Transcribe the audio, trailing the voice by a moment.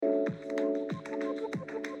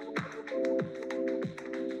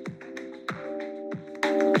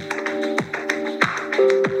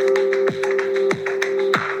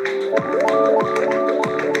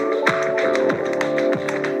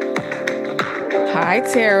Hi,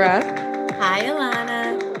 Tara. Hi,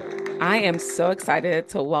 Alana. I am so excited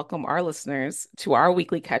to welcome our listeners to our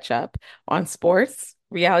weekly catch up on sports,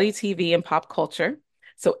 reality TV, and pop culture.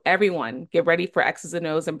 So, everyone, get ready for X's and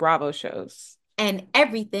O's and Bravo shows. And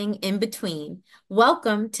everything in between.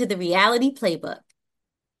 Welcome to the Reality Playbook.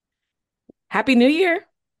 Happy New Year!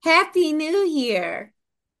 Happy New Year,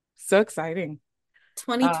 So exciting.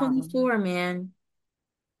 Um, 2024, man.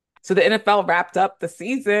 so, the NFL wrapped up the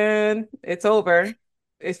season. It's over.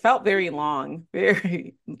 It felt very long,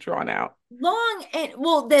 very drawn out. Long and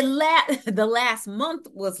well, the last month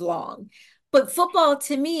was long, but football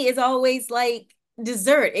to me is always like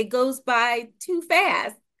dessert. It goes by too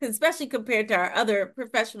fast, especially compared to our other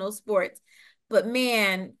professional sports. But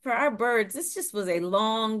man, for our birds, this just was a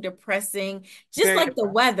long, depressing, just Very like the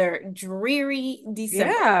depressed. weather, dreary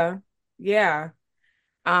December. Yeah. Yeah.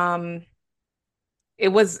 Um, it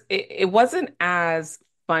wasn't as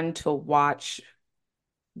fun to watch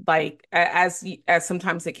as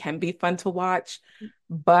sometimes it can be fun to watch,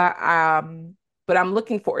 but I'm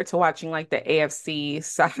looking forward to watching like the AFC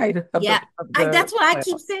side of Yeah, the that's what I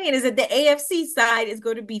keep playoffs. saying is that the AFC side is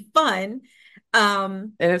going to be fun.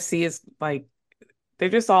 Um, NFC is like they're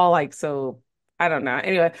just all like so I don't know.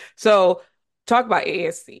 Anyway, so talk about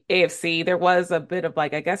AFC. There was a bit of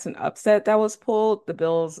like I guess an upset that was pulled. The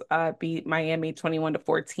Bills beat Miami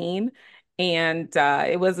 21-14. And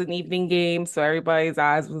it was an evening game, so everybody's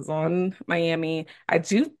eyes was on Miami. I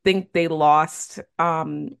do think they lost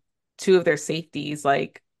two of their safeties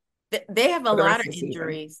like they have a for the lot rest of of the season.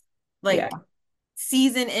 injuries, Yeah, like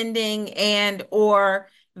season ending and or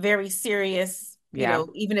very serious, yeah.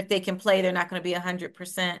 even if they can play, they're not going to be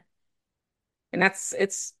 100%. And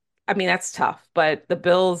I mean that's tough, but the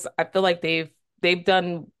Bills, I feel like they've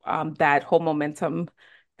done that whole momentum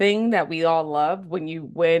thing that we all love when you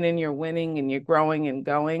win and you're winning and you're growing and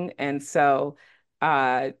going. And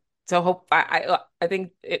uh hope I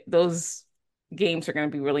think those games are going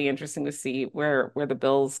to be really interesting to see where the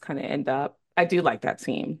Bills kind of end up. I do like that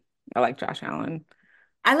team. I like Josh Allen.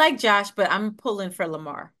 I like Josh, but I'm pulling for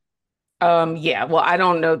Lamar. Yeah, well, I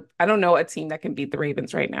don't know a team that can beat the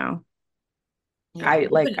Ravens right now. Yeah, I'm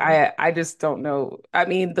hoping. I just don't know. I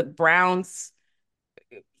mean, the Browns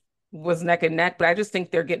was neck and neck, but I just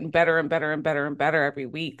think they're getting better and better and better and better every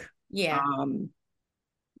week. Yeah. Um,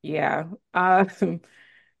 yeah. Uh,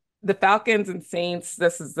 the Falcons and Saints,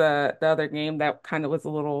 this is the other game that kind of was a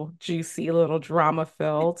little juicy, a little drama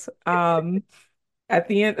filled. At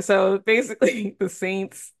the end, so basically the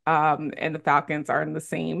Saints and the Falcons are in the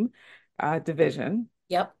same division.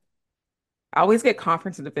 Yep. I always get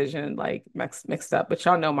conference and division like mixed up, but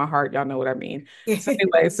y'all know my heart, y'all know what I mean. So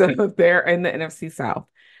anyway, so they're in the NFC South.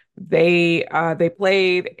 They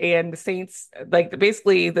played and the Saints like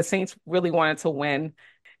basically the Saints really wanted to win.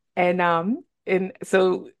 And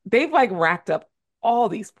so they've like racked up all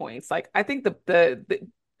these points. Like I think the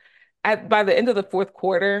at by the end of the fourth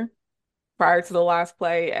quarter, prior to the last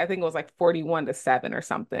play, I think it was like 41-7 or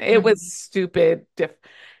something. It was Mhm. stupid.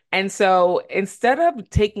 And so instead of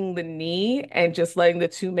taking the knee and just letting the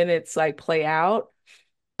 2 minutes like play out,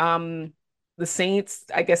 um, the Saints,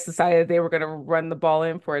 I guess, decided they were going to run the ball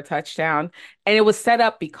in for a touchdown. And it was set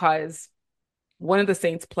up because one of the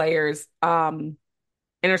Saints players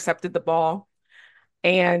intercepted the ball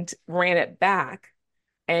and ran it back.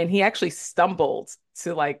 And he actually stumbled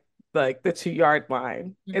to like the 2 yard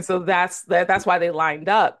line. And so that's why they lined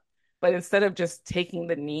up. But instead of just taking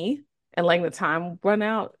the knee and letting the time run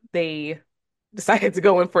out, they decided to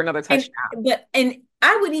go in for another And touchdown. and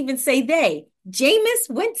I would even say Jameis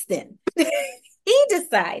Winston. He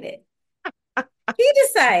decided. He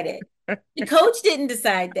decided. The coach didn't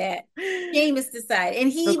decide that. Jameis decided.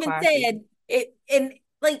 And he So even classy. said it and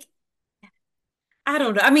like I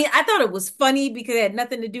don't know. I mean, I thought it was funny because it had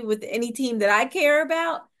nothing to do with any team that I care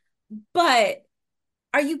about. But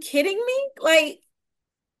are you kidding me? Like,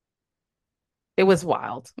 It was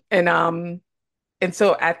wild. And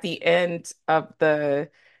so at the end of the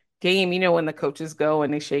game, you know, when the coaches go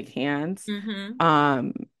and they shake hands, hmm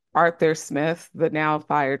um, Arthur Smith, the now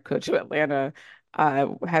fired coach of Atlanta,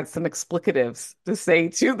 had some explicatives to say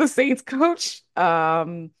to the Saints coach.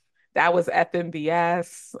 That was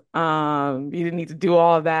FMBS. You didn't need to do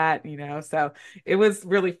all that, you know. So it was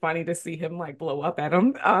really funny to see him like blow up at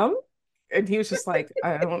him. And he was just like,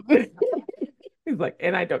 I don't. He's like,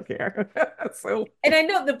 and I don't care. So and I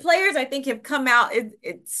know the players I think have come out in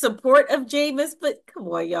support of Jameis, but come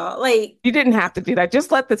on, y'all. Like, you didn't have to do that.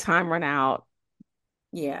 Just let the time run out.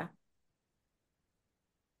 yeah.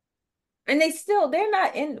 And they're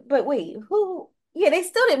not in, but wait, who? Yeah, they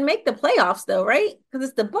still didn't make the playoffs though, right? Because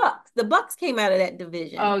it's the Bucks. The Bucks came out of that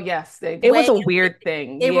Oh division yes, it was way a up there. weird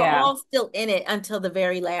thing. They were Yeah, all still in it until the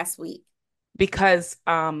very last week. because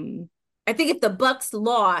I think if the Bucks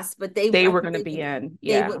lost, but they I were think going to be in.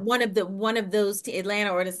 they would Yeah. one of those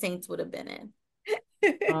Atlanta or the Saints would have been in.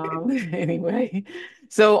 Anyway,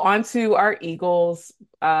 so on to our Eagles.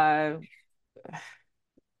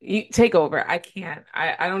 You take over. I can't.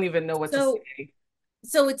 I don't even know what to So say.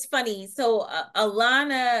 so it's funny. So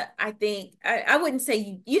Alana, I think I wouldn't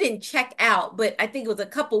say you didn't check out, but I think it was a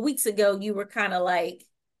couple weeks ago you were kind of like,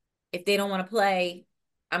 if they don't want to play,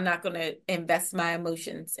 I'm not going to invest my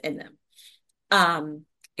emotions in them. Um,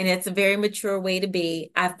 and it's a very mature way to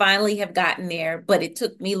be. I finally have gotten there, but it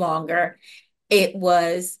took me longer. It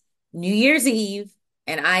was New Year's Eve,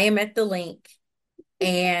 and I am at the link,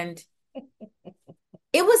 and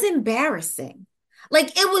it was embarrassing.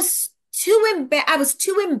 Like it was I was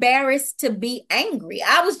too embarrassed to be angry.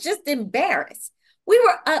 I was just embarrassed. We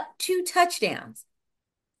were up 2 touchdowns.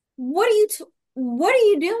 What are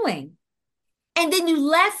you doing? And then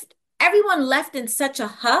everyone left in such a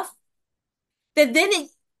huff that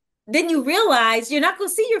then you realize you're not going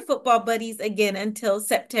to see your football buddies again until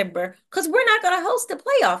September because we're not going to host a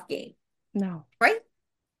playoff game, No. right?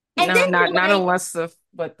 And No, then not you're like, unless the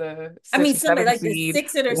I sixth mean, or somebody seventh like the seed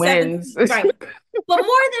sixth or seventh, wins. right? But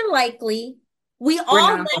more than likely, we We're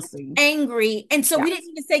all not left hosting. angry, and so we didn't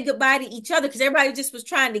Yes. even say goodbye to each other because everybody just was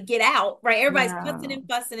trying to get out, right? Everybody's cussing Yeah, and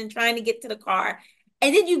fussing and trying to get to the car,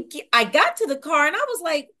 and then I got to the car, and I was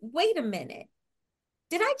like, wait a minute,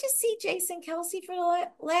 did I just see Jason Kelsey for the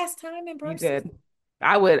last time in you person? did.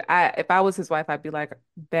 I if I was his wife, I'd be like,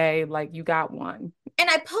 babe, like you got one. And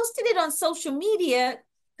I posted it on social media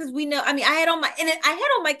because we know. I mean, I had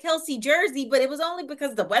on my Kelsey jersey, but it was only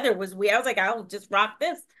because the weather was weird. I was like, I'll just rock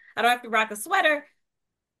this. I don't have to rock a sweater.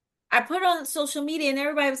 I put it on social media, and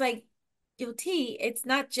everybody was like, "Yo, T, it's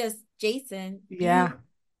not just Jason. Yeah.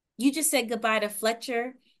 You just said goodbye to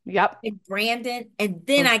Fletcher Yep. and Brandon, and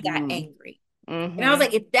then I got Hmm. angry, and I was Hmm.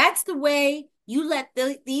 like, if that's the way you let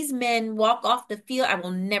these men walk off the field, I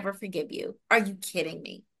will never forgive you. Are you kidding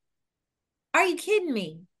me? Are you kidding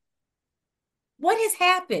me? What has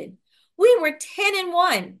happened? We were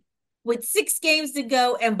 10-1 with 6 games to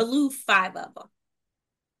go and blew 5 of them.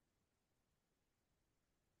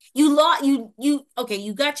 You lost you okay,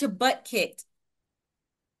 you got your butt kicked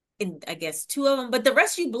in I guess 2 of them, but the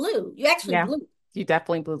rest you blew. You actually Yeah, blew. you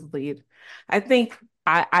definitely blew the lead. I think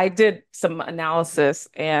I did some analysis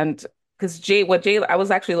and because Jay I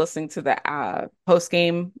was actually listening to the post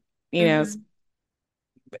game, you know, Mm-hmm.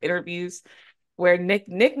 interviews where Nick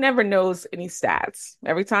never knows any stats.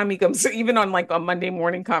 Every time he comes, even on like on Monday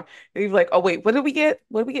morning he's like, oh wait, what did we get?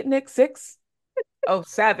 What did we get, Nick? Six? Oh,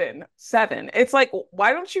 seven. Seven. It's like,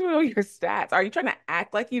 why don't you know your stats? Are you trying to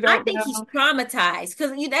act like you I don't think he's know? traumatized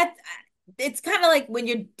because you that it's kind of like when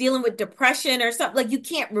you're dealing with depression or something, like you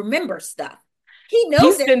can't remember stuff. He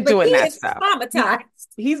knows He's it, been but he doing that is stuff. traumatized.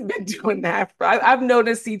 He's been doing that. I've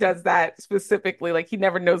noticed he does that specifically. Like he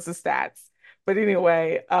never knows the stats. But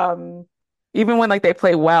anyway, even when like they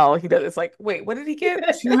play well, he does. It's like, wait, what did he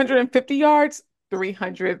get? 250 yards,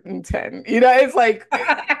 310. It's like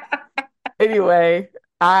anyway.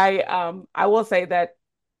 I will say that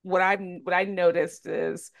what I noticed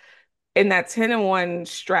is in that 10-1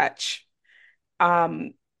 stretch,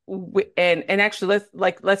 and actually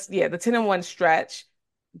let's yeah the 10-1 stretch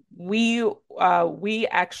we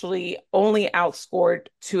actually only outscored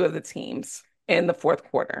two of the teams in the fourth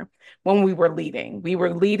quarter when we were leading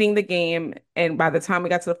the game, and by the time we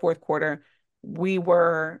got to the fourth quarter we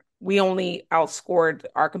only outscored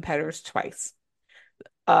our competitors twice.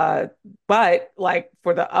 uh but like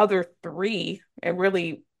for the other three and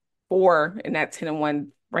really four in that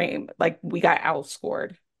 10-1 frame, like we got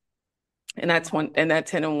outscored, and that's one and that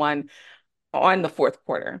 10-1 on the fourth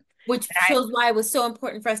quarter. Which And I shows why it was so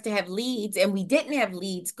important for us to have leads, and we didn't have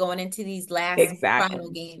leads going into these last final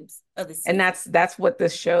exactly. games of the And season. that's what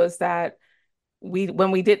this shows, that we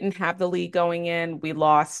when we didn't have the lead going in, we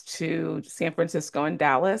lost to San Francisco and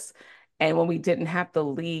Dallas. And when we didn't have the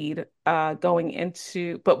lead going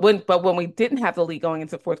into but when we didn't have the lead going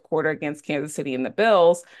into fourth quarter against Kansas City and the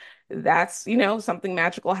Bills, that's something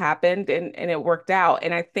magical happened, and it worked out.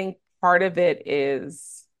 And I think part of it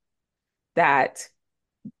is that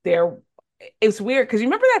there it's weird because you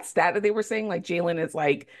remember that stat that they were saying like Jalen is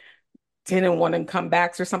like 10-1 in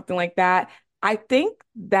comebacks or something like that. I think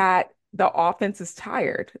that the offense is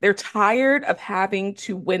tired. They're tired of having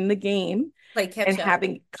to win the game Play and catch up.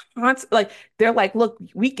 having constant, like they're like, look,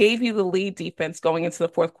 we gave you the lead defense going into the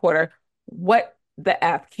fourth quarter. What the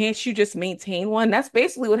F. Can't you just maintain one? That's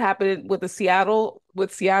basically what happened with Seattle,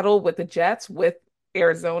 with the Jets, with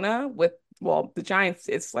Arizona, with well, the Giants,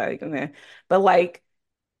 it's like, but like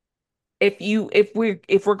if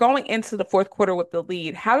we're going into the fourth quarter with the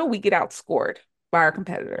lead, how do we get outscored by our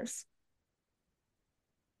competitors?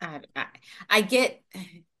 I, I, I get,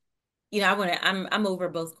 I'm over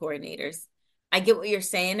both coordinators. I get what you're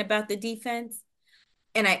saying about the defense.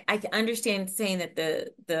 And I can understand saying that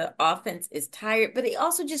the offense is tired, but they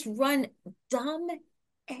also just run dumb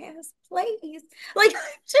ass plays. Like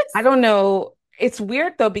just I don't know. It's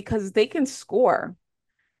weird though because they can score.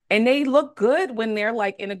 And they look good when they're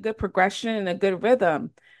like in a good progression and a good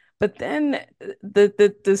rhythm. But then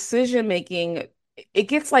the decision making, it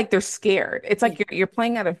gets like they're scared. It's like you're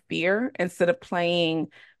playing out of fear instead of playing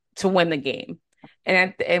to win the game.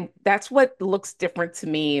 And that's what looks different to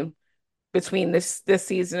me between this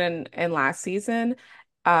season and last season.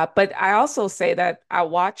 But I also say that I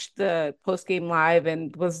watched the post game live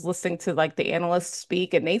and was listening to like the analysts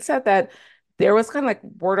speak, and they said that there was kind of like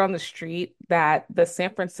word on the street that the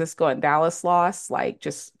San Francisco and Dallas loss like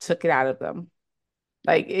just took it out of them.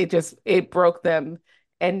 Like it broke them,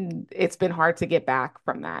 and it's been hard to get back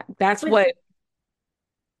from that. That's but what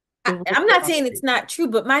I, was I'm word not on saying the it's street. not true,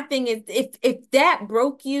 but my thing is if that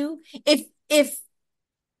broke you, if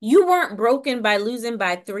you weren't broken by losing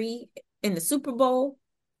by 3 in the Super Bowl,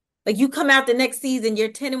 like you come out the next season, you're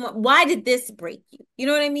 10-1. Why did this break you? You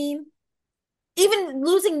know what I mean? Even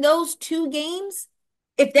losing those 2 games,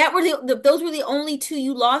 if that were those were the only 2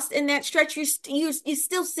 you lost in that stretch, you're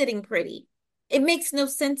still sitting pretty. It makes no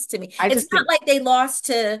sense to me. I It's just not think like they lost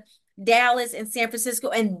to Dallas and San Francisco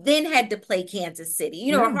and then had to play Kansas City.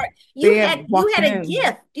 no, they have you walked had a in.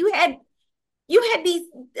 gift. You had these.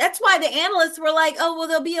 That's why the analysts were like, "Oh, well,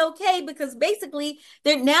 they'll be okay," because basically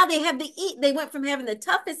they have they went from having the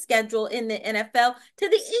toughest schedule in the NFL to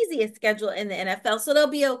the easiest schedule in the NFL, so they'll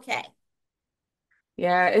be okay.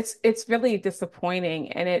 Yeah, it's really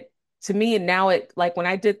disappointing. And it to me now it like when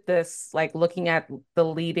I did this, like looking at the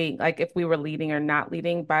leading, like if we were leading or not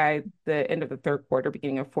leading by the end of the third quarter,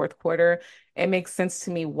 beginning of fourth quarter, it makes sense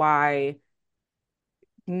to me why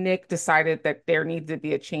Nick decided that there needed to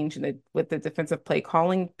be a change in the with the defensive play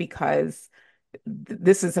calling because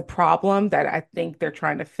this is a problem that I think they're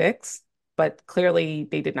trying to fix, but clearly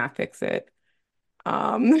they did not fix it.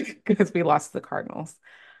 Because we lost the Cardinals.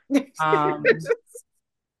 Um,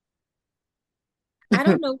 I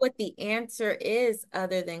don't know what the answer is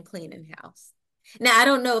other than cleaning house. Now, I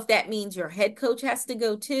don't know if that means your head coach has to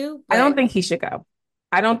go too, I but don't think he should go.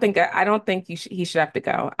 I don't think he should have to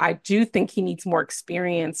go. I do think he needs more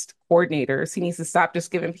experienced coordinators. He needs to stop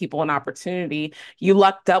just giving people an opportunity. You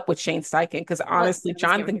lucked up with Shane Steichen because what honestly, I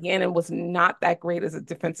was giving Jonathan him. Gannon was not that great as a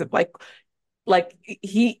defensive like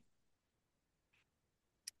he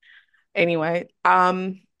anyway.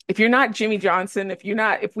 If you're not Jimmy Johnson, if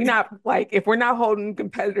we're not holding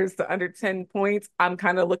competitors to under 10 points, I'm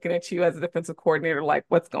kind of looking at you as a defensive coordinator like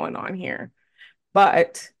what's going on here?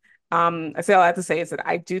 But I say all I have to say is that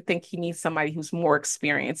I do think he needs somebody who's more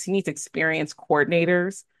experienced. He needs experienced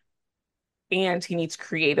coordinators and he needs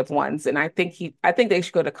creative ones. And I think they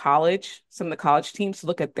should go to college, some of the college teams to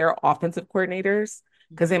look at their offensive coordinators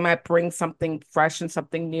because they might bring something fresh and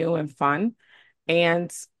something new and fun.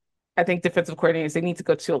 And I think defensive coordinators, they need to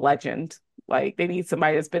go to a legend. Like they need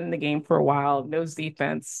somebody that's been in the game for a while, knows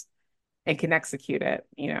defense, and can execute it,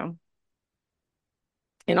 you know.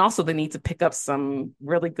 And also they need to pick up some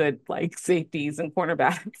really good like safeties and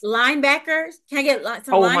cornerbacks. Linebackers. Can I get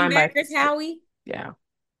some Oh, linebackers, linebackers too. Howie? Yeah.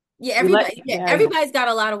 Yeah, We had everybody's got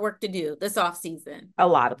a lot of work to do this off season. a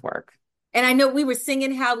lot of work. And I know we were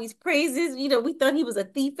singing Howie's praises. We thought he was a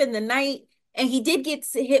thief in the night, and he did get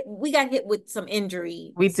hit. We got hit with some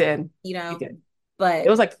injuries, We did. you We know, did. It but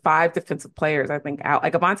was like five defensive players, I think, out.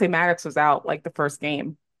 Like Avonte Maddox was out like the first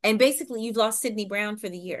game. and basically you've lost Sidney Brown for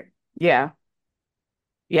the year. Yeah.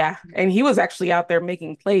 Yeah. And he was actually out there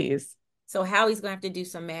making plays. So Howie's gonna have to do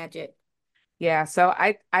some magic. Yeah. So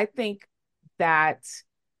I think that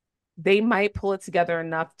they might pull it together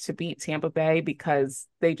enough to beat Tampa Bay because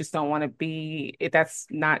they just don't want to be that's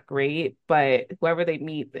not great. But whoever they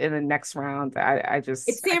meet in the next round,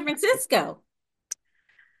 It's San Francisco,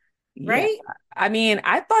 yeah. right? I mean,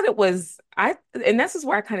 I thought it was and this is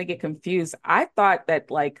where I kind of get confused. I thought that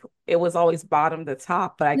like it was always bottom to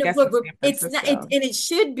top, but I No, guess it's but San it's not, Francisco. and it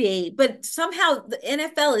should be, but somehow the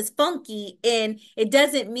NFL is funky, and it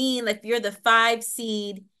doesn't mean like if you're the 5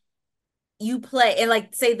 seed, you play and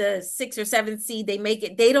like say the 6 or 7 seed they make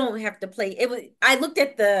it, they don't have to play. It was I looked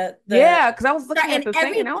at the Yeah, because I was looking at and the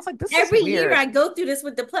thing and I was like, this is every year weird. I go through this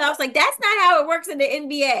with the playoffs. Like that's not how it works in the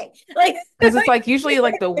NBA. Like Because it's like usually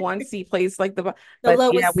like the one seed plays like the but yeah,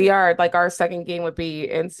 lowest we seed. are like our second game would be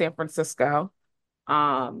in San Francisco.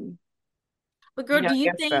 Um, But girl, yeah, do you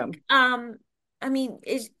against think them. I mean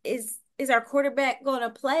is our quarterback going to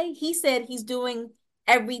play? He said he's doing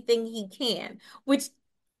everything he can, which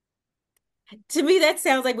to me that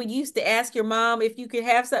sounds like when you used to ask your mom if you could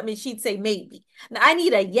have something and she'd say maybe. Now I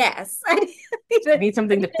need a yes. I need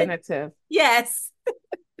I something need a definitive. yes.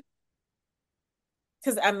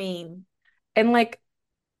 Because I mean, And like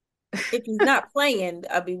if he's not playing,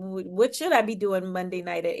 I mean, what should I be doing Monday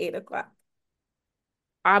night at 8 o'clock?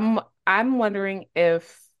 I'm I'm wondering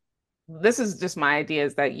if this is just my idea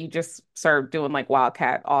is that you just start doing like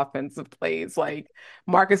wildcat offensive plays. Like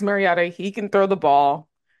Marcus Mariota, he can throw the ball,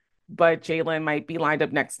 but Jalen might be lined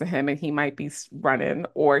up next to him and he might be running,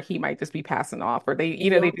 or he might just be passing off, or And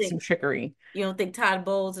they do some trickery. you don't think Todd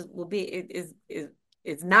Bowles will be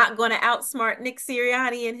is not going to outsmart Nick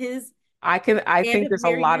Sirianni in his I think stand-up there's a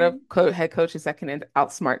very lot of good? head coaches that can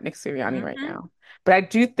outsmart Nick Sirianni right Mm-hmm. now. But I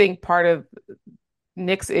do think part of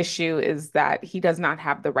Nick's issue is that he does not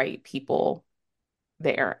have the right people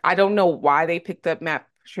there. I don't know why they picked up Matt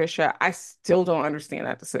Patricia. I still don't understand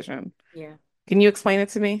that decision. Yeah. Can you explain it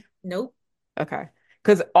to me? Nope. Okay.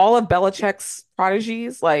 Because all of Belichick's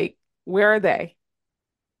prodigies, like, where are they?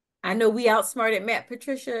 I know we outsmarted Matt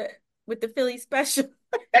Patricia with the Philly special.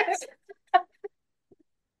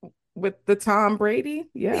 With the Tom Brady?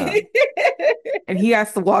 Yeah. And he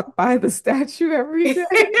has to walk by the statue every day.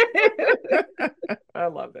 I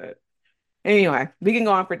love it. Anyway, we can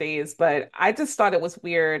go on for days, but I just thought it was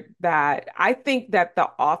weird that I think that the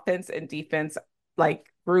offense and defense like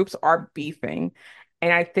groups are beefing.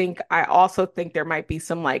 And I also think there might be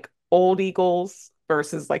some like old Eagles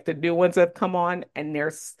versus like the new ones that have come on. And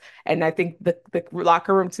I think the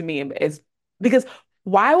locker room to me is because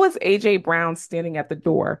why was AJ Brown standing at the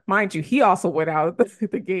door? Mind you, he also went out of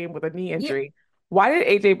the game with a knee Yeah. injury. Why did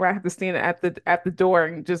AJ Brown have to stand at the door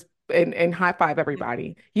and just and high five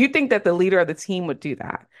everybody? You think that the leader of the team would do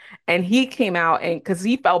that? And he came out and because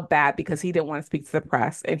he felt bad because he didn't want to speak to the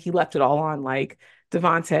press and he left it all on like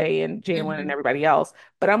Devontae and Jalen and Mhm. everybody else.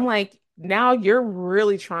 But I'm like, now you're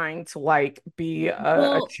really trying to like be a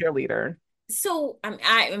Well, cheerleader. so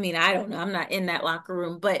I mean, I don't know. I'm not in that locker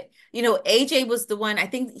room, but AJ was the one. I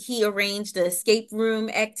think he arranged the escape room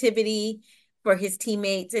activity for his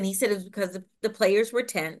teammates, and he said it was because the players were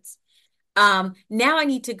tense. Now I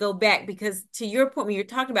need to go back because to your point, when you're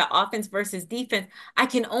talking about offense versus defense, I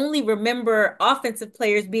can only remember offensive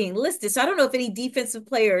players being listed. So I don't know if any defensive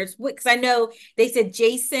players, because I know they said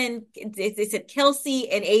they said Kelsey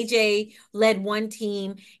and AJ led one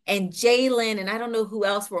team, and Jalen, and I don't know who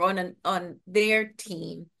else were on their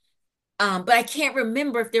team. But I can't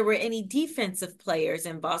remember if there were any defensive players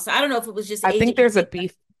involved. So I don't know if it was just I think AJ. there's a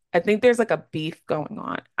beef. I think there's like a beef going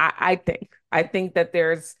on. I think that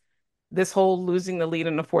there's this whole losing the lead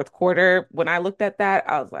in the fourth quarter. When I looked at that,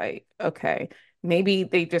 I was like, okay, maybe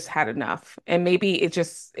they just had enough. And maybe it's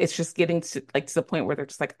just getting to the point where they're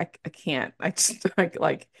just like, I can't. I just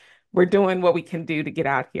like we're doing what we can do to get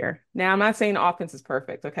out here. Now, I'm not saying offense is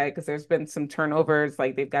perfect, okay? Because there's been some turnovers,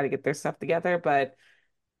 like they've got to get their stuff together, but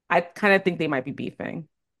I kind of think they might be beefing.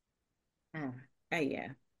 Ah,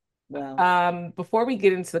 yeah. Well, Before we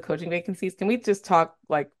get into the coaching vacancies, can we just talk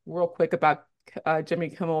like real quick about Jimmy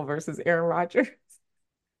Kimmel versus Aaron Rodgers?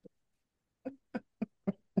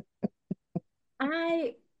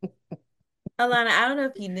 I Alana, I don't know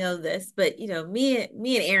if you know this, but me and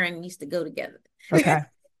Aaron used to go together. Okay.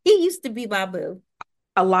 He used to be my boo.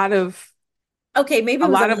 A lot of Okay, maybe a it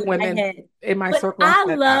was a lot of little women ahead, in my but circle have I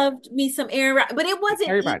said that. loved me some but it wasn't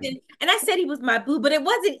Everybody. even, and I said he was my boo, but it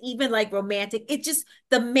wasn't even like romantic. It just,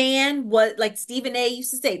 the man was like Stephen A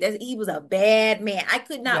used to say that he was a bad man. I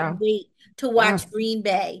could not Yeah. wait to Yeah. watch Green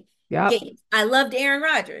Bay Yep. games. I loved Aaron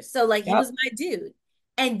Rodgers, so like he was Yep. my dude.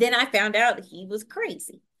 And then I found out he was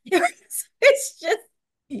crazy. It's it's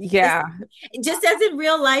Yeah. just as in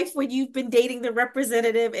real life when you've been dating the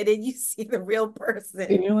representative and then you see the real person.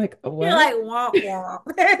 And you're like, You're what? like, womp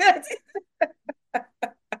womp.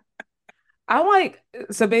 I'm like,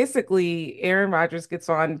 so basically, Aaron Rodgers gets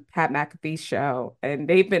on Pat McAfee's show, and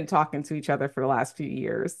they've been talking to each other for the last few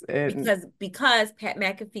years, and Because Pat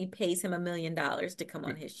McAfee pays him $1 million to come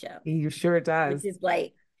on his show, he sure which does. is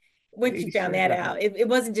like once you He found sure that does. out, it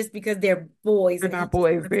wasn't just because they're boys They're and he not just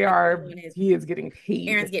boys. wants They him to come are, on his. he is getting paid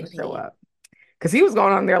Aaron's just to getting show paid. up. because he was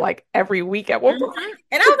going on there like every week at one point.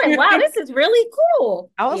 And I was like, wow, this is really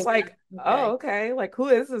cool. I Yeah. was like, oh, Okay. okay. Like, who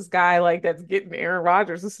is this guy like that's getting Aaron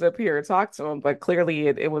Rodgers to sit up here and talk to him? But clearly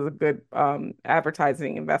it was a good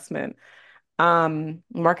advertising investment,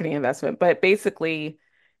 marketing investment. But basically,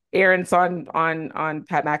 Aaron's on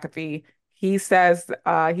Pat McAfee. He says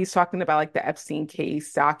he's talking about like the Epstein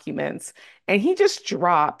case documents, and he just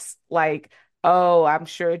drops like, "Oh, I'm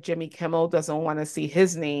sure Jimmy Kimmel doesn't want to see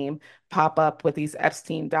his name pop up with these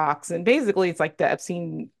Epstein docs." And basically, it's like the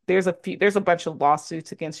Epstein. There's a bunch of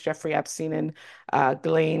lawsuits against Jeffrey Epstein and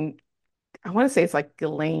Ghislaine. I want to say it's like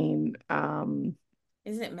Ghislaine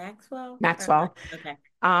Is it Maxwell? Maxwell. Okay.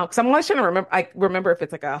 Because I'm always trying to remember. I remember if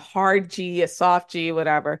it's like a hard G, a soft G,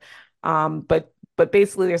 whatever. But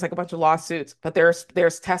basically, there's like a bunch of lawsuits. But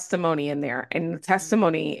there's testimony in there, and the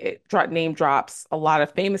testimony name drops a lot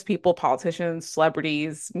of famous people, politicians,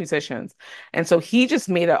 celebrities, musicians, and so he just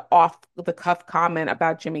made a off the cuff comment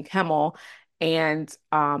about Jimmy Kimmel, and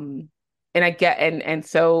and I get and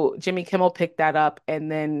so Jimmy Kimmel picked that up,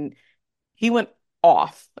 and then he went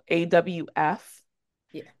off AWF.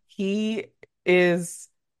 Yeah. He is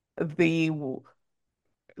the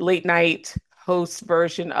late night host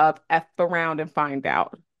version of F around and find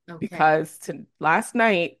out Okay. because last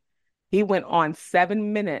night he went on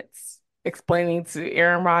 7 minutes explaining to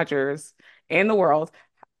Aaron Rodgers and the world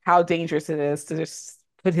how dangerous it is to just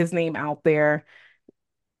put his name out there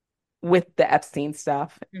with the Epstein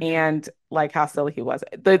stuff Mhm. and like how silly he was.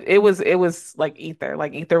 It was like ether.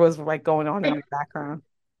 Like ether was like going on in the background.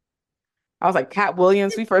 I was like, Cat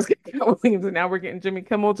Williams, we first get Cat Williams, and now we're getting Jimmy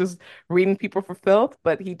Kimmel just reading people for filth.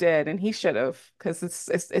 But he did, and he should have, because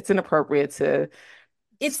it's inappropriate to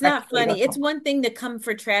It's not speculate on funny. It's someone. one thing to come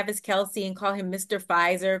for Travis Kelce and call him Mr.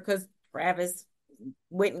 Pfizer because Travis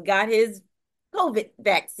went and got his COVID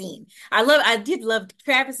vaccine. I did love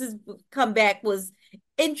Travis's comeback was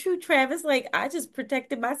in true Travis, like I just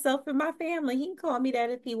protected myself and my family. He can call me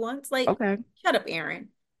that if he wants. Like, Okay. shut up, Aaron.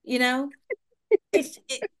 You know, it's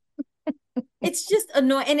it's just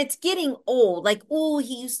annoying and it's getting old. Like, oh,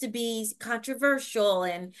 he used to be controversial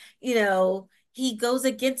and he goes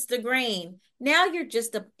against the grain. Now you're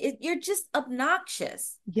just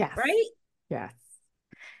obnoxious, Yes. right? Yes.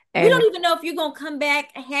 We And don't even know if you're gonna come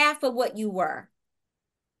back half of what you were.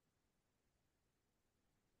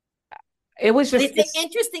 it was But just it's an it's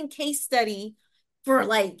interesting case study for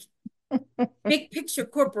like big picture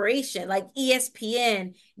corporation like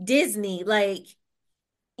ESPN, Disney, like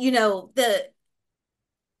the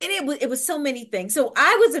and it was so many things. So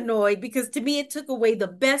I was annoyed because to me it took away the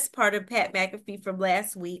best part of Pat McAfee from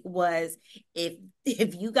last week was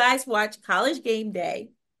if you guys watch College Game Day,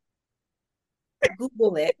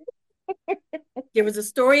 Google it. There was a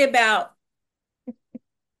story about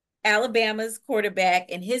Alabama's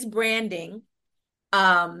quarterback and his branding.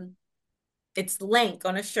 Um, it's Lank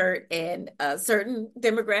on a shirt, and certain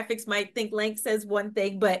demographics might think Lank says one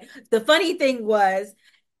thing, but the funny thing was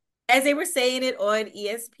as they were saying it on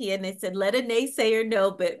ESPN, they said, let a naysayer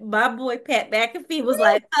know. But my boy Pat McAfee was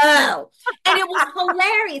like, oh. And it was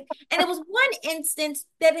hilarious. And it was one instance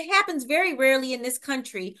that happens very rarely in this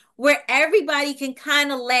country where everybody can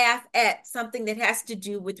kind of laugh at something that has to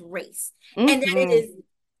do with race. And that it hmm is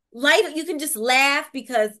light, you can just laugh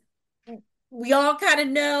because we all kind of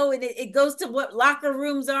know and it goes to what locker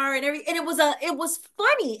rooms are and everything and it was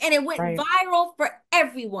funny and it went right. viral for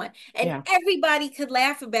everyone and Yeah. everybody could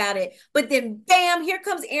laugh about it but then bam here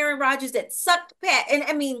comes Aaron Rodgers that sucked Pat and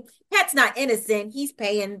I mean Pat's not innocent he's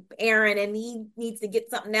paying Aaron and he needs to get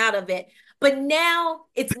something out of it but now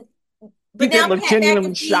it's He but did now look Pat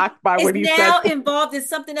genuinely McAfee shocked by is what he said. now involved in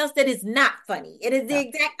something else that is not funny it is the Yeah.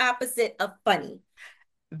 exact opposite of funny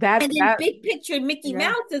and then That big picture Mickey yeah.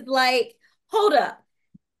 Mouse is like hold up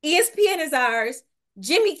ESPN is ours,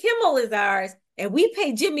 Jimmy Kimmel is ours, and we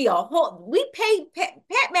pay Jimmy a whole. We pay Pat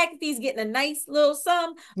McAfee's getting a nice little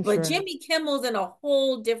sum, I'm but sure. Jimmy Kimmel's in a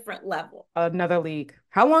whole different level. Another league.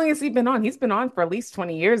 How long has he been on? He's been on for at least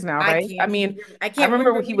 20 years now, I right? I can't mean, even. I I can't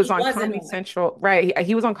remember remember when he when was he on wasn't Comedy on. Central, right?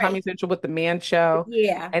 He was on Comedy Right. Central with the Man Show,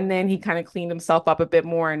 Yeah. and then he kind of cleaned himself up a bit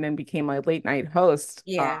more and then became a late night host.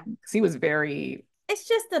 Yeah. Because he was very It's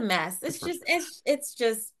just a mess. It's just. controversial. It's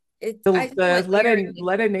just. It's. I just The want Aaron to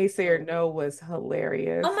let a go. naysayer know was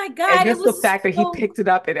hilarious. Oh my And God! It just the was fact that he so. picked it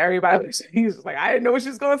up and everybody was, he was like, I didn't know what she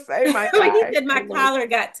was gonna say, my When he guy. said my And like collar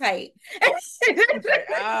got tight. he's like,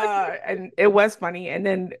 and it was funny. And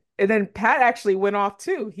then Pat actually went off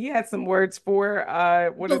too. He had some words for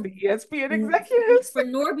one of the So ESPN executives. for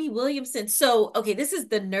Norby Williamson. So, okay, this is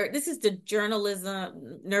the nerd, this is the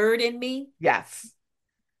journalism nerd in me. Yes.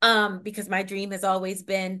 Because my dream has always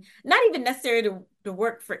been not even necessarily to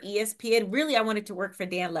work for ESPN. Really, I wanted to work for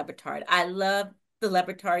Dan Le Batard. I love the Le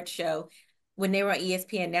Batard show when they were on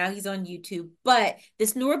ESPN. Now he's on YouTube. But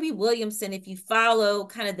this Norby Williamson, if you follow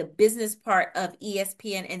kind of the business part of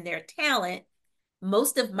ESPN and their talent,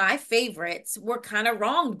 most of my favorites were kind of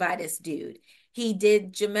wronged by this dude. He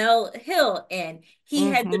did Jamel Hill, and he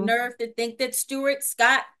had the Hmm. nerve to think that Stuart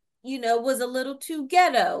Scott, was a little too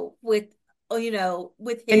ghetto with,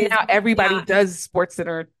 with And his now everybody yacht. does Sports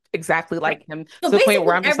Center exactly Right. like him So to the point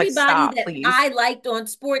where basically, I'm just like, everybody stop, that please. I liked on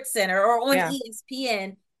Sports Center or on Yeah.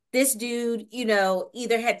 ESPN, this dude,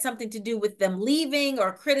 either had something to do with them leaving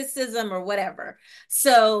or criticism or whatever.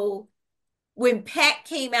 So when Pat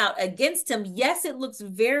came out against him, yes, it looks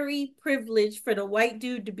very privileged for the white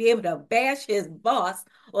dude to be able to bash his boss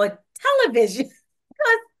on television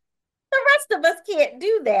because the rest of us can't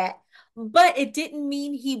do that. But it didn't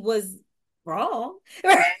mean he was wrong.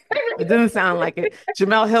 It doesn't sound like it.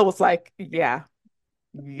 Jamel Hill was like, yeah,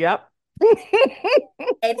 yep.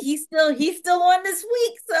 And he's still on this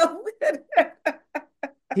week. So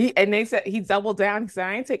And they said he doubled down. He said,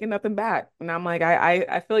 I ain't taking nothing back. And I'm like,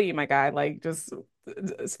 I feel you, my guy. Like, just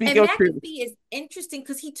speak And your truth. McAfee is interesting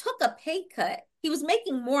because he took a pay cut. He was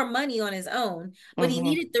making more money on his own, but he Hmm.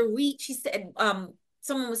 needed the reach. He said,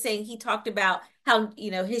 someone was saying he talked about how,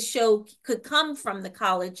 his show could come from the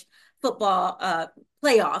college football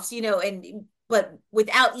playoffs, and but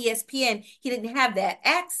without ESPN, he didn't have that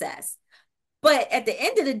access. But at the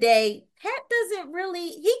end of the day, Pat doesn't really,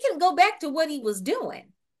 he can go back to what he was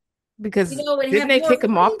doing, Because and didn't have they more kick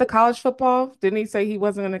him off the freedom. college football? Didn't he say he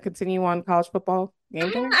wasn't going to continue on college football game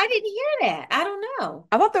day? I didn't hear that. I don't know.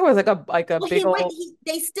 I thought there was like a Well, big he went.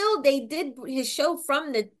 old, They did his show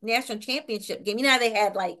from the national championship game. You know how they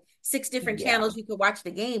had like six different yeah. channels you could watch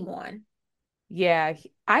the game on. Yeah,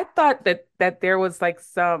 I thought that there was like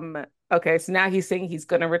some okay, so now he's saying he's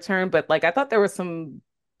going to return, but like I thought there was some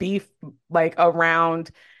beef like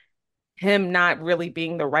around him not really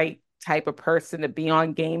being the right type of person to be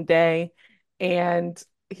on game day. And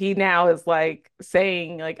he now is like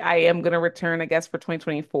saying like I am going to return I guess for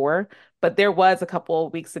 2024, but there was a couple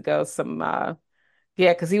of weeks ago some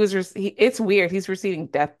yeah, because it's weird. He's receiving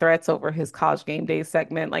death threats over his college game day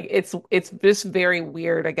segment. Like it's just very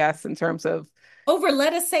weird, I guess, in terms of Over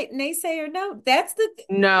let us say naysayer no. That's the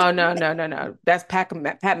no, no, no, no, no. That's Pat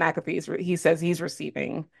McAfee's. He says he's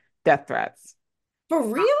receiving death threats. for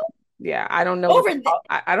real. Yeah, I don't know what Over the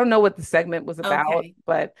I don't know what the segment was about, okay,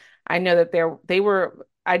 but I know that they were.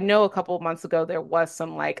 I know a couple of months ago there was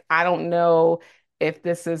some like I don't know if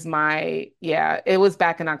this is my yeah. It was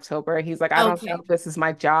back in October. He's like I don't know okay. if this is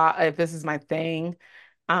my job, if this is my thing.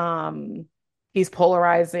 Um, he's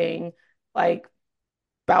polarizing. Like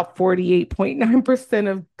about 48.9%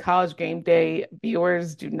 of College Game Day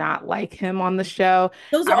viewers do not like him on the show.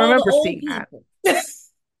 Those I are all the remember old seeing that. people.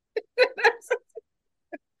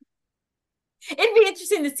 It'd be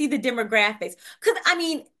interesting to see the demographics because I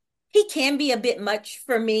mean, he can be a bit much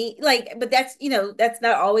for me. Like, but that's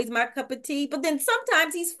not always my cup of tea. But then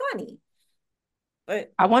sometimes he's funny.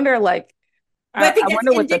 But I wonder, like, But I think I that's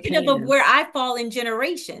wonder what the indicative pain of where is. I fall in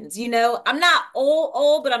generations. I'm not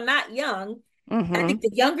old, but I'm not young. I think Hmm.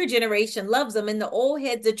 the younger generation loves them, and the old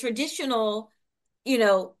heads, the traditional,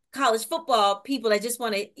 college football people that just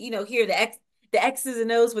want to, hear the X's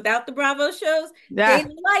and O's without the Bravo shows, they Yeah,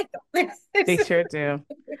 don't like them. they sure do.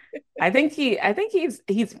 I think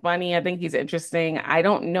he's funny. I think he's interesting. I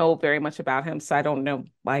don't know very much about him, so I don't know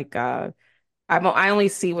like I only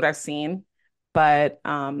see what I've seen, but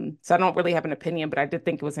so I don't really have an opinion, but I did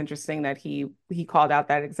think it was interesting that he called out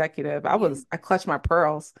that executive. Yeah, I clutched my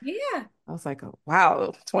pearls. yeah. I was like, oh,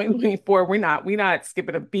 wow, 2024, we're not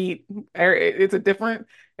skipping a beat. It's a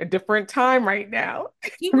different time right now.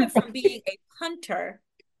 He went from being a punter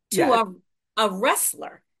to Yes. a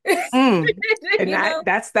wrestler. Mm. And You know?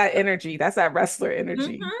 that's that energy. That's that wrestler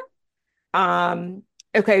energy. Mhm. Um,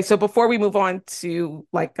 okay, so before we move on to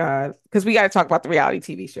like because we got to talk about the reality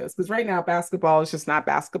TV shows because right now basketball is just not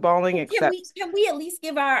basketballing Can we except can we at least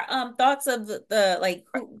give our thoughts of the like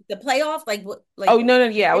the playoff like what oh like no no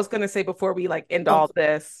yeah, I was gonna say before we like end all okay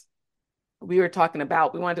this, we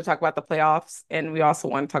wanted to talk about the playoffs and we also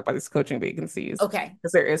want to talk about these coaching vacancies okay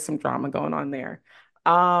because there is some drama going on there.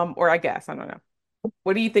 Or I guess I don't know.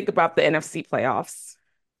 What do you think about the NFC playoffs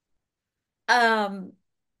um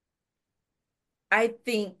I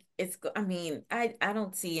think I mean I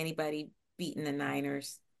don't see anybody beating the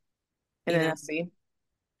Niners in you know NFC?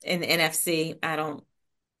 in the NFC. I don't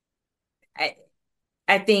I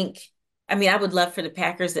I think I mean I would love for the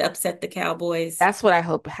Packers to upset the Cowboys. That's what I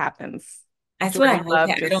hope happens. That's what I Jordan hope. Love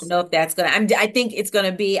I don't just know if that's gonna. I think it's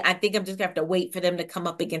gonna be. I think I'm just gonna have to wait for them to come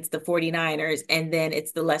up against the 49ers, and then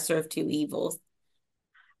it's the lesser of two evils.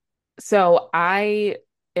 so I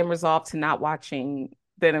am resolved to not watching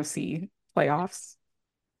the NFC playoffs.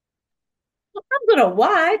 I'm gonna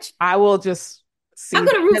watch. I will just I'm see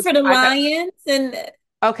gonna root because for the I got Lions, and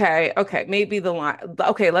okay, maybe the Lion.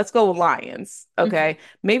 Okay, let's go with Lions. Mhm. Okay,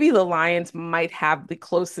 maybe the Lions might have the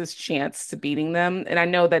closest chance to beating them. And I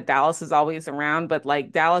know that Dallas is always around, but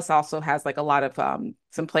like Dallas also has like a lot of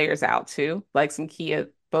some players out too, like some key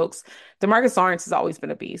folks. DeMarcus Lawrence has always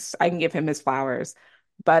been a beast. I can give him his flowers.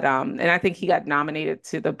 But and I think he got nominated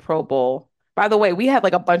to the Pro Bowl. By the way, we had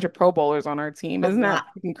like a bunch of Pro Bowlers on our team. A Isn't that lot.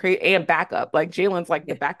 freaking crazy? And backup. Like Jalen's like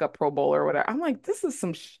the Yeah. backup Pro Bowler or whatever. I'm like, this is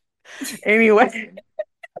some anyway.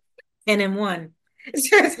 10-1.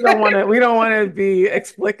 We don't want to be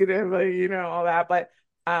explicative, all that.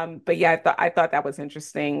 But yeah, I thought that was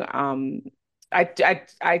interesting.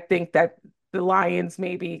 I think that the Lions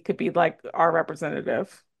maybe could be like our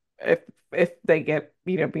representative if they get,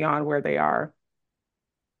 beyond where they are.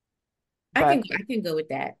 But I can go with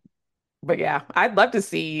that. but yeah, I'd love to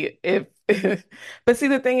see if but see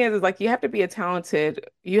the thing is like you have to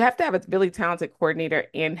have a really talented coordinator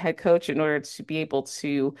and head coach in order to be able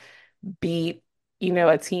to beat,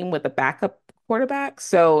 a team with a backup quarterback.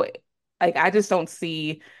 So like I just don't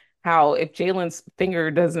see how if Jalen's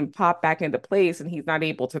finger doesn't pop back into place and he's not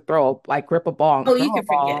able to grip a ball and Oh, throw you a can forget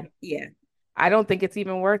ball, it. Yeah. I don't think it's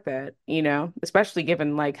even worth it, especially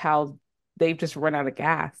given like how they've just run out of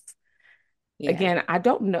gas. Yeah. Again, I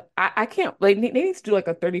don't know. I can't like they need to do like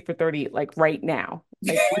a 30 for 30 like right now.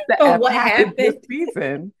 Like what the Oh, F what happened this happened?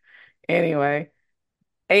 season? Anyway,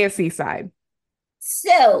 AFC side.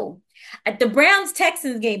 So, at the Browns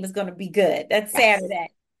Texans game is going to be good. That's Yes. Saturday.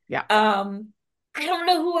 Yeah. Um, I don't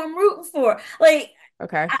know who I'm rooting for. Like,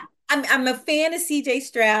 Okay. I'm a fan of CJ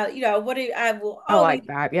Stroud. I will I always, like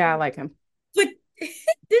that. Yeah, I like him. but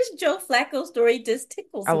this Joe Flacco story just I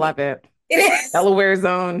tickles me. love it. It, Delaware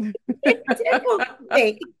zone. it tickles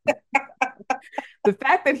me. The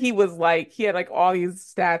fact that he had like all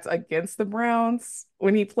these stats against the Browns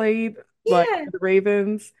when he played like Yeah. the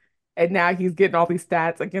Ravens, and now he's getting all these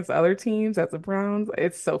stats against other teams as the Browns.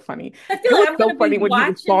 It's so funny. I It feel like was I'm going so to be funny when he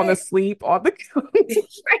was watching falling it. asleep on the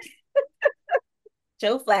couch.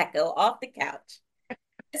 Joe Flacco off the couch.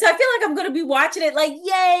 So I feel like I'm gonna be watching it like,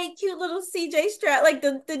 yay, cute little CJ Stroud, like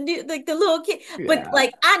the new like the little kid. But Yeah,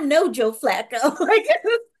 like I know Joe Flacco. Like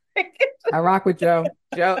I rock with Joe.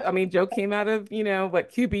 Joe came out of,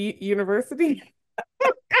 what, QB University?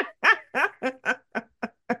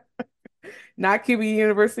 Not QB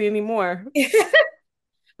University anymore.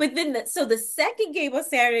 but then so the second game on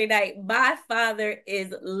Saturday night, my father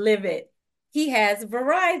is livid. He has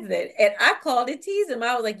Verizon. And I called to tease him.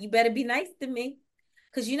 I was like, you better be nice to me.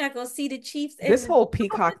 Because you're not gonna see the Chiefs This and the whole Dolphins.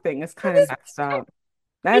 Peacock thing is kind of messed up.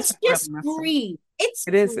 That's It's really just messed up. greed. It's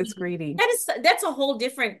It's greed. greedy. That's a whole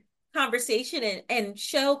different conversation and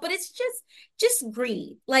show, but it's just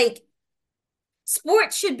greed. Like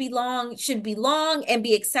sports should be long and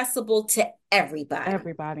be accessible to everybody.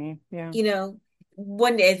 Everybody. Yeah. You know,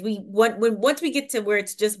 one day as we when once we get to where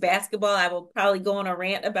it's just basketball, I will probably go on a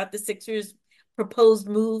rant about the Sixers proposed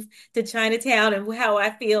move to Chinatown and how I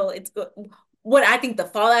feel what I think the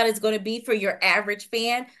fallout is going to be for your average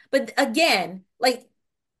fan. But again, like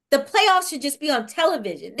the playoffs should just be on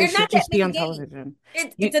television. It There are should not that just be many on games. television.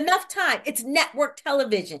 It's You enough time. It's network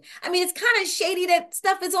television. I mean, it's kind of shady that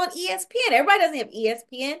stuff is on ESPN. Everybody doesn't have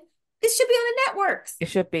ESPN. It should be on the networks. it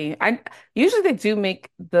should be. I usually they do make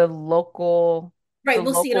the Right.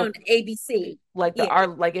 We'll see it on local ABC. like the Yeah. our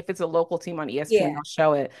like if it's a local team on ESPN, Yeah. they'll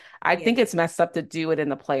show it. I Yeah. think it's messed up to do it in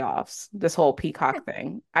the playoffs, this whole Peacock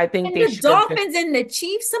thing. I think And they the should have just Dolphins and the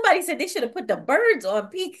Chiefs, somebody said they should have put the birds on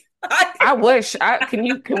peak. I wish I can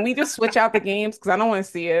we just switch out the games because I don't want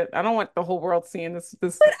to see it. I don't want the whole world seeing this.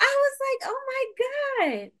 But I was like, oh my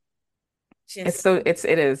God. It's Just so it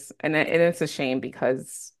is, and it's a shame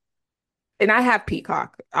because and I have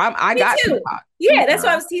Peacock. I me got too. Peacock, Yeah, that's why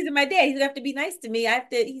I so was teasing my dad. He's gonna have to be nice to me.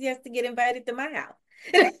 He has to get invited to my house.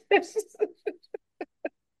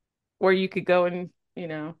 where you could go and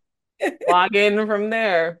log in from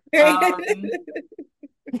there.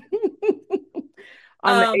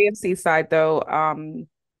 On the um, AFC side, though,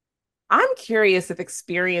 I'm curious if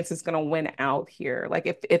experience is going to win out here. Like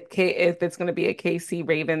if it's going to be a KC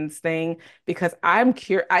Ravens thing, because I'm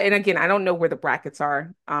curious. And again, I don't know where the brackets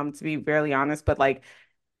are, to be very honest, but like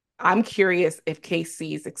I'm curious if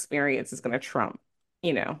KC's experience is going to trump,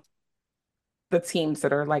 you know, the teams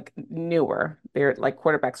that are like newer. They're like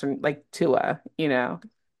quarterbacks are like Tua.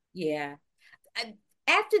 yeah. I,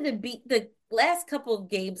 after last couple of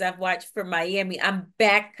games I've watched for Miami, I'm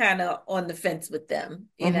back kind of on the fence with them.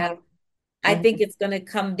 Hmm. I think Hmm. it's going to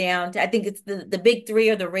come down to I think it's the big three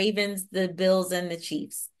are the Ravens, the Bills, and the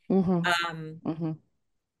Chiefs. Hmm. Um, Hmm.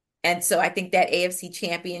 and so I think that AFC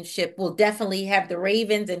Championship will definitely have the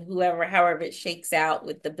Ravens and however it shakes out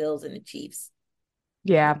with the Bills and the Chiefs.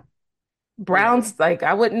 Yeah. Yeah, Browns, like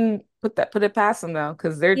I wouldn't put it past them though,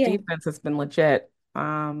 because their yeah. defense has been legit.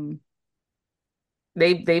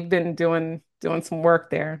 They've been doing some work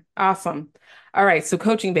there. Awesome. All right, so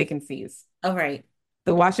coaching vacancies. All right.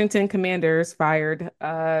 The Washington Commanders fired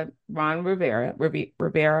Ron Rivera.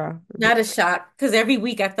 Not a shock because every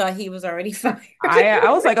week I thought he was already fired.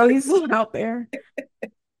 I was like, oh, he's still out there.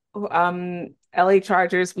 LA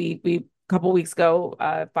Chargers, we a couple weeks ago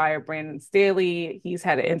fired Brandon Staley. He's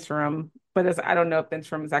had an interim, but I don't know if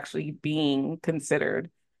interim is actually being considered.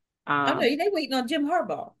 Oh no, Um, they waiting on Jim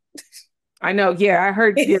Harbaugh. I know, yeah, I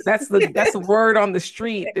heard, yeah, that's the word on the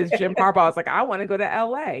street is Jim Harbaugh. Is like, I want to go to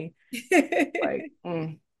LA. Like,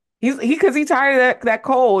 he tired of that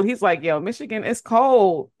cold. He's like, yo, Michigan is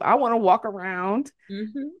cold. I want to walk around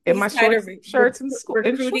in my He's tired of shirts and school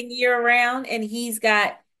and shorts. recruiting year round, and he's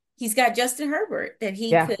got Justin Herbert that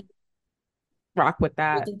he Yeah, could rock with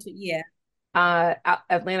build that. into. Yeah.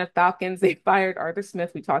 Atlanta Falcons, they fired Arthur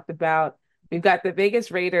Smith. We talked about. We've got the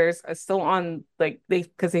Vegas Raiders are still on like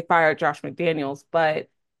because they fired Josh McDaniels, but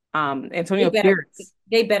They Antonio better Pierce,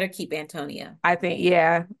 they better keep Antonio. I think,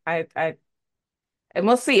 yeah, I and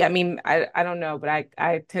we'll see. I mean, I don't know, but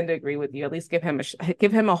I tend to agree with you. At least give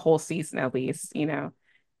him a whole season at least, you know.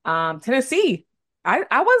 Tennessee,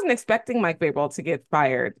 I wasn't expecting Mike Vrabel to get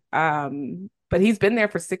fired. But he's been there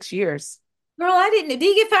for 6 years. Girl, I didn't. Did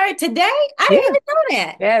he get fired today? I didn't Yeah, even know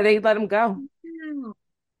that. yeah, they let him go. Wow.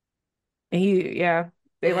 And yeah,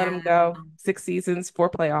 they let him go. Wow. 6 seasons, 4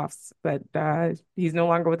 playoffs, but he's no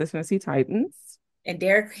longer with the Tennessee Titans. And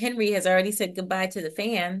Derrick Henry has already said goodbye to the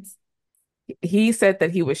fans. He said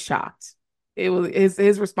that he was shocked. It was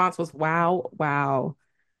his response was, "Wow, wow,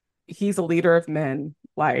 he's a leader of men."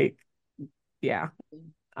 Like, yeah.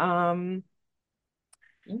 Um,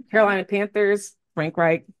 Okay. Carolina Panthers, Frank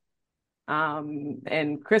Reich,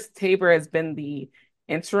 and Chris Tabor has been the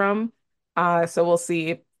interim. So we'll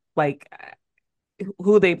see like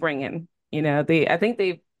who they bring in. You know, I think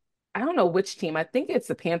I don't know which team. I think it's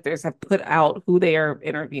the Panthers have put out who they are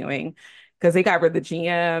interviewing because they got rid of the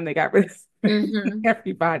GM, they got rid of Hmm.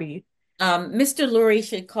 everybody. Mr. Lurie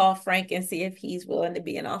should call Frank and see if he's willing to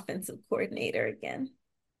be an offensive coordinator again.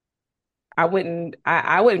 I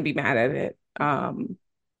wouldn't be mad at it.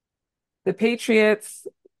 The Patriots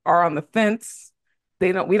are on the fence.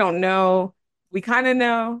 We don't know. We kind of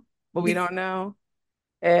know, but we don't know.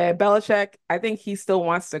 And Belichick, I think he still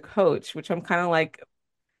wants to coach, which I'm kind of like,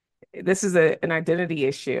 this is an identity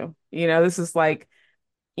issue. You know, this is like,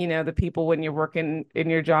 you know, the people when you're working in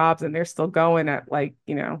your jobs and they're still going at like,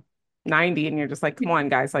 90 and you're just like, come on,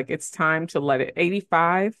 guys, like it's time to let it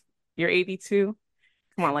 85, you're 82.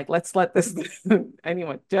 Come on, like let's let this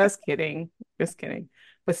anyone. Just kidding. Just kidding.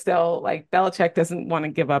 But still, like Belichick doesn't want to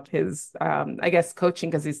give up his I guess coaching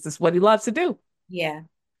because it's just what he loves to do. Yeah.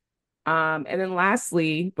 And then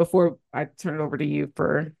lastly, before I turn it over to you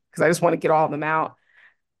for because I just want to get all of them out,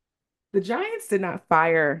 the Giants did not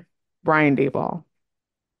fire Brian Daboll.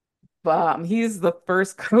 He's the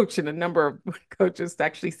first coach in a number of coaches to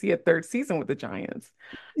actually see a third season with the Giants.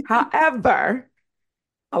 However,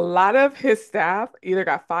 a lot of his staff either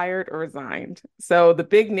got fired or resigned. So the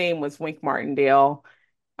big name was Wink Martindale,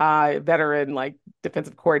 veteran like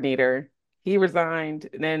defensive coordinator. He resigned.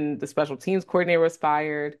 And then the special teams coordinator was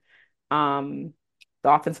fired. Um,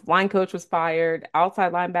 the offensive line coach was fired.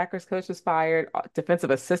 Outside linebackers coach was fired.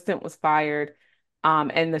 Defensive assistant was fired.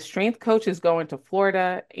 And the strength coach is going to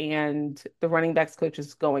Florida, and the running backs coach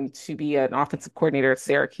is going to be an offensive coordinator at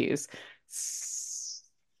Syracuse.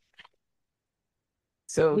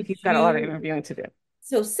 So Would he's got a lot of you, interviewing to do.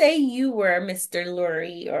 so say you were Mr.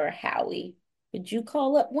 Lurie or Howie, would you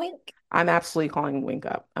call up Wink? I'm absolutely calling Wink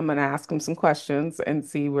up. I'm going to ask him some questions and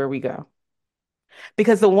see where we go.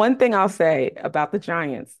 Because the one thing I'll say about the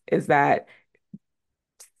Giants is that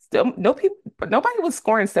still nobody was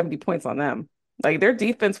scoring 70 points on them. Like their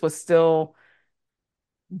defense was still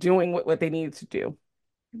doing what they needed to do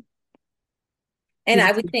And these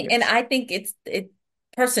I would think, and years. I think it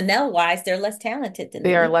personnel wise, they're less talented than the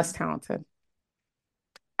They are less Eagles. talented.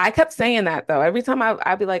 I kept saying that though. Every time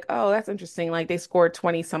I'd be like, oh, that's interesting. Like they scored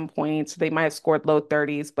 20 some points. They might have scored low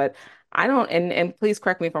 30s, but I don't, and please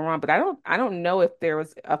correct me if I'm wrong, but I don't know if there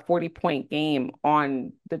was a 40-point game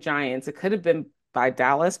on the Giants. It could have been by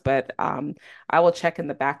Dallas, but I will check in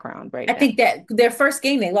the background right I now. think that their first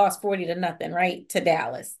game they lost 40-0, right? To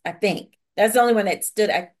Dallas. I think. That's the only one that stood.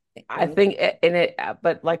 I think. I think in it,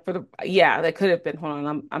 but like for the yeah, that could have been. Hold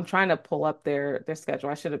on, I'm trying to pull up their schedule.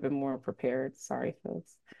 I should have been more prepared. Sorry,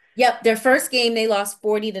 folks. Yep, their first game they lost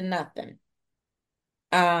 40-0.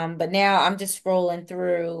 But now I'm just scrolling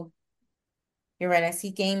through. You're right. I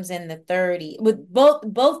see games in the 30 with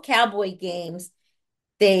both Cowboy games.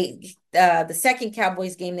 The second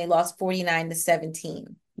Cowboys game they lost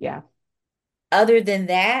 49-17. Yeah, Other than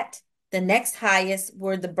that, the next highest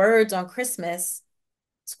were the Birds on Christmas,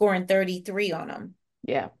 scoring 33 on them.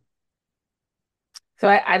 yeah. So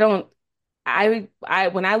I don't I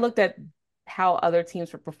when I looked at how other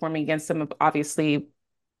teams were performing against them, obviously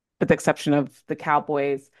with the exception of the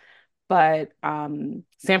Cowboys, but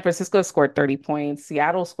San Francisco scored 30 points,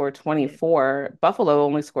 Seattle scored 24, Buffalo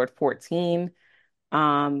only scored 14.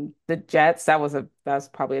 The Jets, that was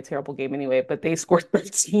probably a terrible game anyway, but they scored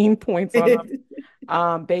 13 points on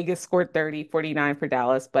them. Vegas scored 30, 49 for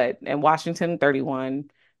Dallas, but and Washington 31.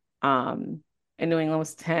 And New England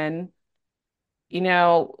was 10.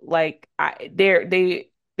 Like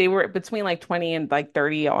they were between like 20 and like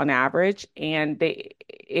 30 on average, and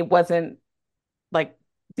it wasn't like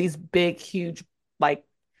these big, huge like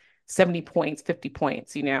 70 points, 50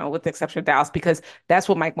 points, with the exception of Dallas, because that's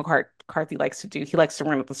what Mike McCarthy likes to do. He likes to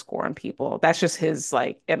run up the score on people. That's just his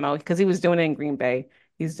like MO because he was doing it in Green Bay.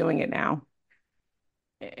 He's doing it now.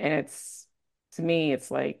 And it's to me,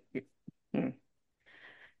 it's like, hmm,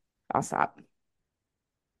 I'll stop.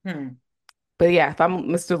 Hmm. But yeah, if I'm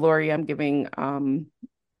Mr. Laurie, I'm giving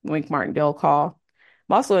Wink Martindale a call.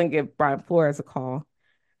 I'm also gonna give Brian Flores a call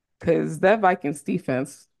because that Vikings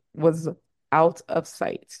defense was out of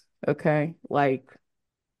sight. Okay. Like,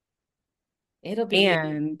 It'll be,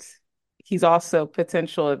 and he's also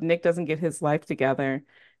potential if Nick doesn't get his life together,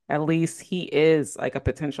 at least he is like a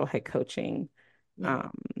potential head coaching. yeah.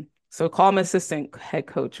 Um, so call him assistant head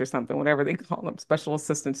coach or something, whatever they call him, special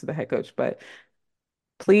assistant to the head coach. But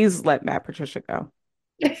please let Matt Patricia go.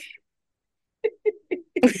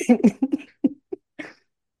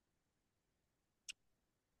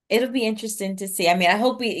 It'll be interesting to see. I mean, I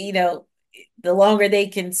hope the longer they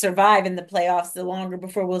can survive in the playoffs, the longer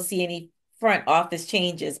before we'll see any front office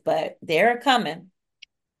changes, but they're coming.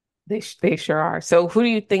 They sure are. So who do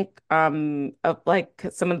you think of like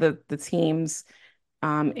some of the teams,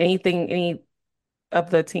 any of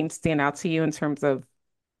the teams stand out to you in terms of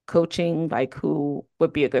coaching, like who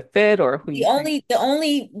would be a good fit or who The you think? only, the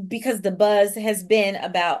only, because the buzz has been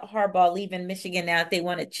about Harbaugh leaving Michigan now, if they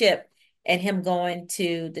want to chip and him going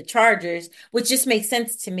to the Chargers, which just makes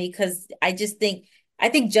sense to me because I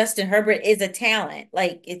think Justin Herbert is a talent.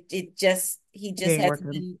 Like he He just ain't hasn't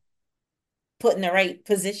working. been put in the right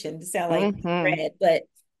position to sound like Hmm. Fred, but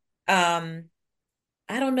um,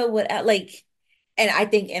 I don't know like, and I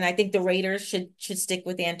think the Raiders should stick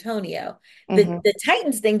with Antonio. The Hmm. the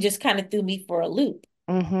Titans thing just kind of threw me for a loop.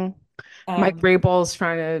 Hmm. Mike Um, Vrabel's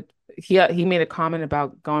trying to he made a comment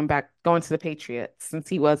about going to the Patriots. Since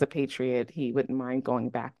he was a Patriot, he wouldn't mind going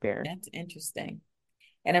back there. that's interesting.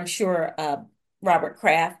 And I'm sure Robert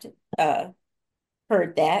Kraft uh,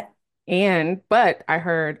 heard that. But I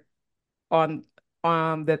heard on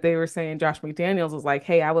that they were saying Josh McDaniels was like,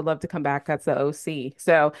 "Hey, I would love to come back as the OC."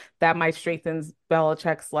 So that might strengthen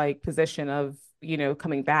Belichick's like position of,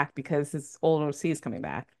 coming back because his old OC is coming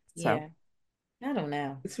back. So Yeah, I don't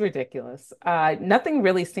know. it's ridiculous. Nothing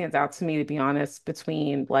really stands out to me, to be honest,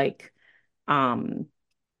 between like um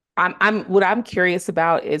what I'm curious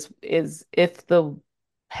about is if the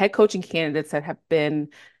head coaching candidates that have been,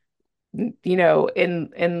 in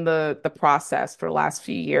the process for the last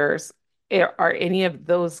few years, are any of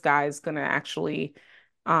those guys going to actually,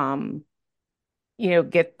 um,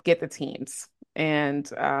 get the teams? And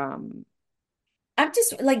I'm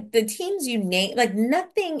just like the teams you name, like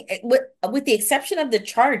nothing with the exception of the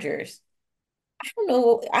Chargers. I don't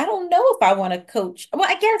know. I don't know if I want to coach. Well,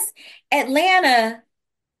 I guess Atlanta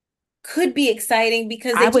could be exciting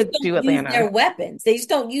because I they just would don't do use their Atlanta. weapons. They just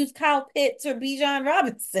don't use Kyle Pitts or Bijan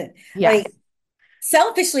Robinson. Yes. Like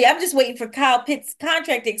selfishly, I'm just waiting for Kyle Pitts'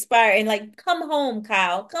 contract to expire and like, come home,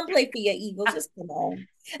 Kyle. Come play for your Eagles. Just come home.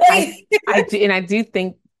 I Like, I do, and I do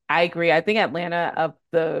think I agree. I think Atlanta of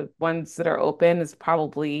the ones that are open is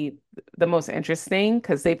probably the most interesting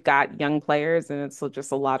because they've got young players and it's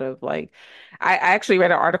just a lot of like I actually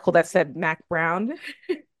read an article that said Mac Brown,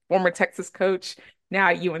 former Texas coach, now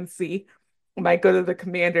at UNC, might go to the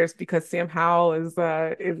Commanders because Sam Howell is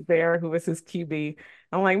there, who was his QB.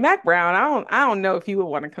 I'm like, Mac Brown, I don't know if he would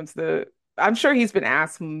want to come to I'm sure he's been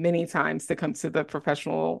asked many times to come to the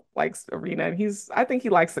professional like arena. And I think he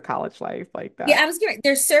likes the college life like Yeah, that. I was curious.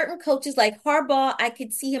 There's certain coaches like Harbaugh, I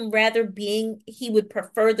could see him rather being, he would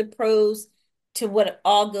prefer the pros to what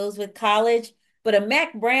all goes with college. But a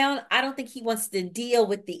Mac Brown, I don't think he wants to deal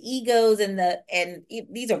with the egos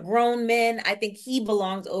these are grown men. I think he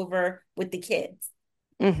belongs over with the kids.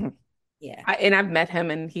 Hmm. Yeah. And I've met him,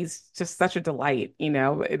 and he's just such a delight, you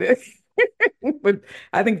know. But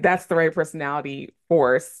I think that's the right personality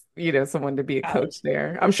for, someone to be a College. coach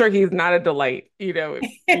there. I'm sure he's not a delight,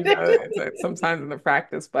 sometimes in the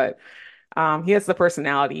practice, but he has the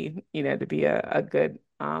personality, to be a good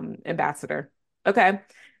ambassador. Okay.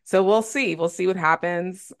 So we'll see. We'll see what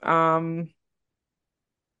happens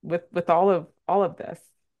with all of this.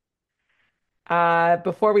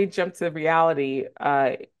 Before we jump to reality,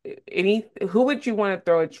 any who would you want to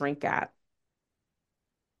throw a drink at?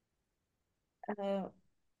 Uh,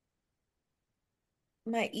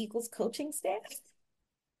 my Eagles coaching staff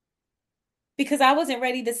because I wasn't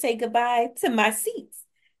ready to say goodbye to my seats.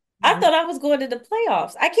 I Mhm. thought I was going to the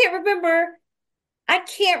playoffs. I can't remember. I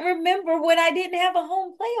can't remember when I didn't have a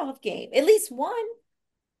home playoff game. At least one.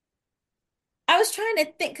 I was trying to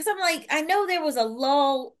think because I'm like, I know there was a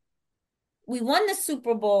lull. We won the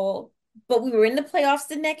Super Bowl, but we were in the playoffs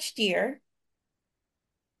the next year.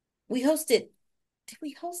 We hosted, did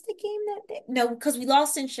we host a game that day? No, because we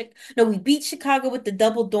lost in Chicago. No, we beat Chicago with the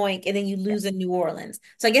double doink, and then you lose in New Orleans.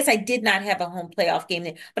 So I guess I did not have a home playoff game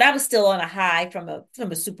then, but I was still on a high from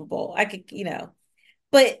a Super Bowl. I could,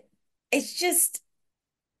 but it's just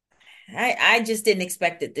I just didn't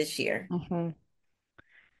expect it this year. Mhm.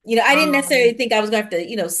 I didn't necessarily Um, think I was going to have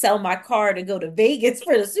to, sell my car to go to Vegas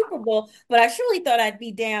for the Super Bowl, but I surely thought I'd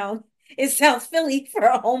be down in South Philly for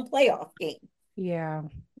a home playoff game. yeah,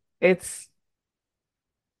 it's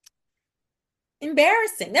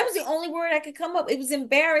Embarrassing. That was the only word I could come up. It was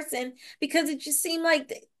embarrassing because it just seemed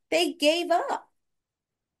like they gave up.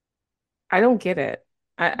 I don't get it.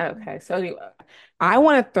 Okay, so anyway, I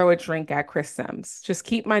want to throw a drink at Chris Sims. Just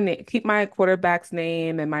keep my quarterback's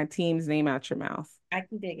name and my team's name out your mouth. I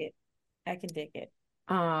can dig it. I can dig it.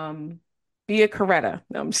 Um, be a Coretta.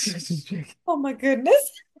 No, I'm just joking. Oh my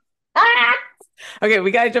goodness. Ah! Okay,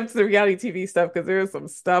 we gotta jump to the reality TV stuff because there's some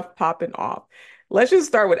stuff popping off. Let's just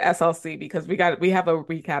start with SLC because we have a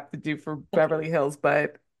recap to do for Okay. Beverly Hills.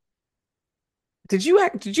 But did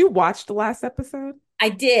you watch the last episode? I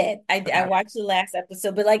did. I Okay. watched the last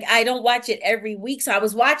episode, but like I don't watch it every week. So I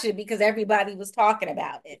was watching it because everybody was talking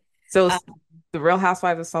about it. So Um, the Real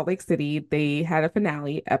Housewives of Salt Lake City, they had a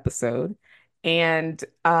finale episode, and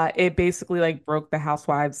it basically like broke the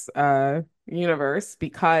Housewives universe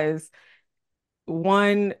because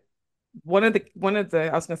one one of the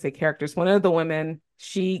I was gonna say characters, one of the women,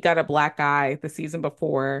 she got a black eye the season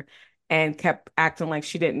before and kept acting like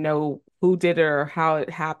she didn't know who did it or how it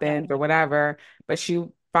happened or whatever. But she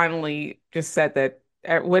finally just said that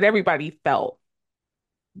what everybody felt.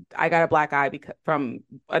 I got a black eye because from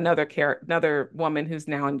another woman who's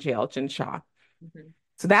now in jail, Jen Shaw. mhm.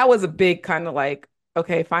 So that was a big kind of like,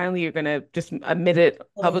 okay, finally you're gonna just admit it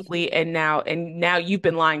Oh, publicly, and now you've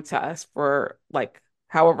been lying to us for like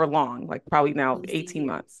however long, like probably now almost a 18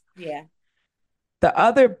 year. months. Yeah. The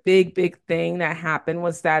other big thing that happened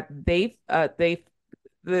was that the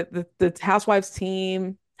Housewives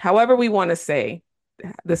team, however we want to say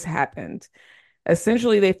this happened,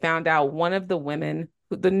 essentially they found out one of the women,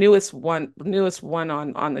 the newest one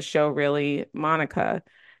on the show, really, Monica,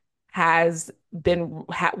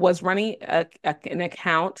 was running an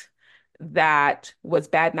account that was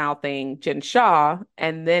bad mouthing Jen Shaw,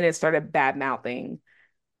 and then it started bad mouthing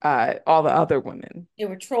all the other women. They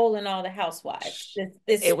were trolling all the housewives.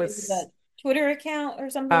 This It it was was a Twitter account or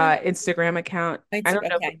something like Instagram account. I don't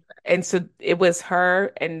know. Okay. And so it was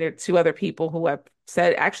her and there are two other people who have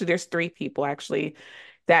said, actually, there's three people actually,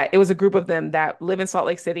 that it was a group of them that live in Salt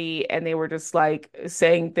Lake City, and they were just like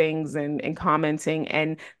saying things and commenting.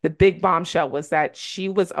 And the big bombshell was that she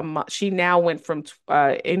now went from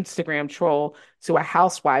Instagram troll to a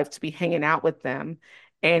housewife to be hanging out with them.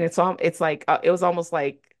 And it's like it was almost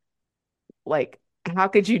like how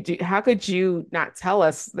could you not tell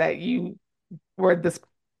us that you were this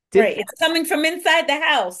did Right. It's coming from inside the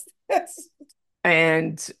house.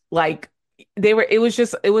 and like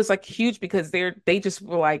it was like huge because they just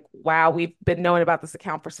were like, wow, we've been knowing about this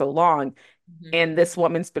account for so long, Mhm. and this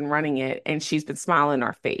woman's been running it and she's been smiling in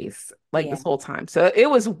our face like Yeah. this whole time. So it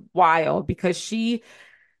was wild because she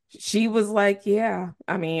was like, yeah,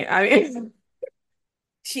 I mean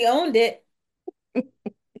She owned it.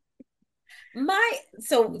 My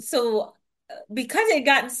so because it had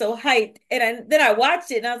gotten so hyped, and then I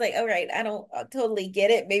watched it and I was like, all right, I don't totally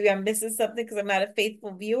get it. Maybe I'm missing something because I'm not a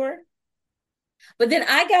faithful viewer. But then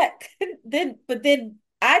I got then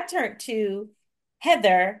I turned to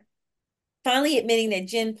Heather finally admitting that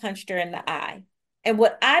Jen punched her in the eye. And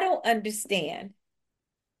what I don't understand,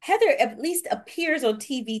 Heather at least appears on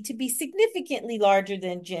TV to be significantly larger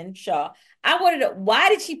than Jen Shaw. I wanted to know, why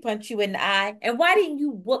did she punch you in the eye? And why didn't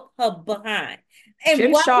you whoop her behind? And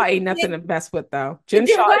Jen why Shaw would ain't you nothing then, to mess with though. but Jen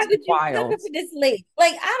then Shaw why is would you suck wild. up for this lady?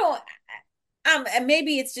 Like I don't and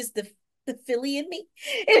maybe it's just the Philly in me.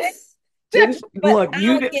 Jen, But look, I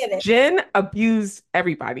don't get it. Jen abused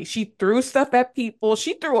everybody. She threw stuff at people.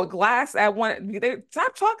 She threw a glass at one.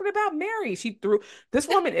 Stop talking about Mary. She threw. This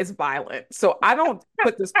woman is violent. So I don't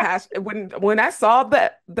put this past. When I saw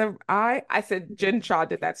the eye, I said Jen Shaw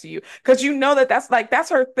did that to you because you know that that's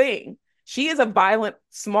her thing. She is a violent,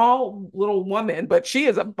 small little woman, but she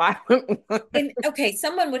is a violent woman. And okay,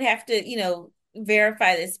 someone would have to,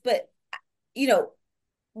 verify this, but you know,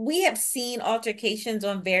 we have seen altercations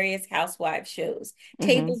on various housewife shows, Hmm.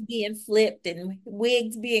 tables being flipped and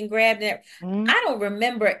wigs being grabbed. And Hmm. I don't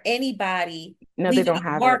remember anybody No, they leaving don't a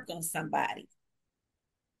have it. mark on somebody.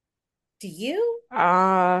 Do you?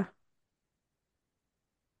 Uh,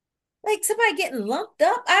 Like somebody getting lumped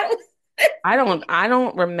up? I don't. I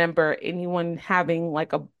don't remember anyone having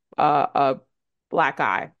like a black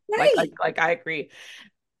eye. Right. Like I agree.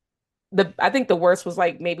 I think the worst was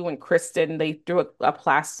like maybe when Kristen they threw a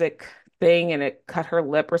plastic thing and it cut her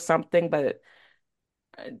lip or something, but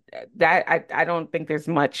that I don't think there's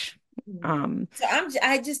much. Um So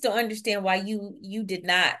I just don't understand why you did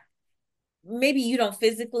not. Maybe you don't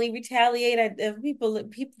physically retaliate. People,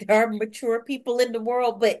 there are mature people in the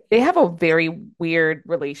world, but they have a very weird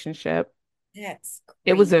relationship. that's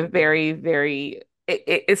It was a crazy. very, very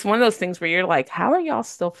it's one of those things where you're like, how are y'all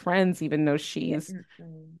still friends even though Yeah. she's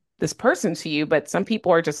Mm-mm. this person to you? But some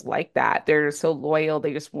people are just like that. They're so loyal,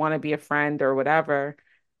 they just want to be a friend or whatever.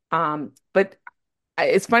 But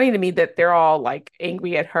it's funny to me that they're all like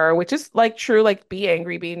angry at her, which is like true, like be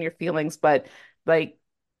angry, be in your feelings, but like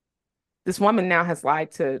this woman now has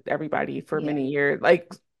lied to everybody for Yeah. many years.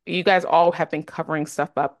 Like you guys all have been covering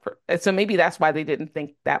stuff up so maybe that's why they didn't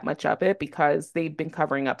think that much of it because they've been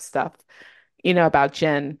covering up stuff, about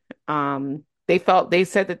Jen. They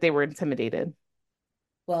said that they were intimidated.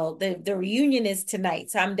 Well, the reunion is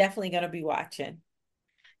tonight, so I'm definitely going to be watching.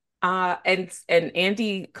 And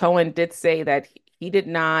Andy Cohen did say that he did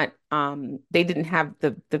not they didn't have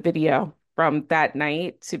the video from that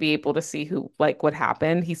night to be able to see who like what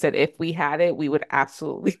happened. He said if we had it, we would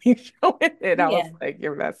absolutely be showing it. I was Yeah. like,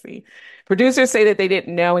 you're messy. Producers say that they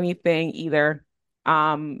didn't know anything either.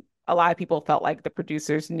 A lot of people felt like the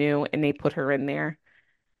producers knew and they put her in there,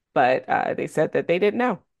 but they said that they didn't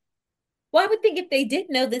know. Well, I would think if they did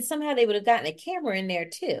know, then somehow they would have gotten a camera in there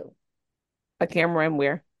too. A camera and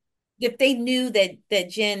where? If they knew that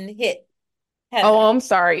Jen hit Heather. Oh, I'm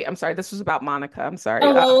sorry. I'm sorry. This was about Monica. I'm sorry.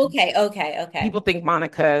 Oh, okay, okay, okay. People think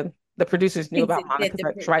Monica, the producers knew Thinks about it did Monica, the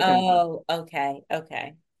but tried to. oh, okay,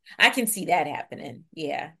 okay. I can see that happening.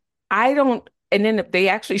 Yeah. I don't. And then if they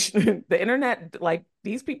actually, the internet, like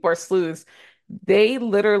these people are sleuths. They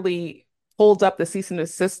literally pulled up the cease and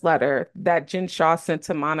desist letter that Jen Shaw sent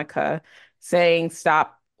to Monica saying,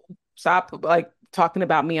 stop, like talking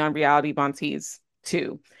about me on Reality Bontees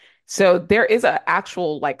too. So there is an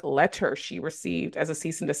actual like letter she received as a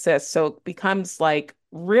cease and desist. So it becomes like,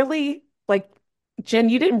 really? Like, Jen,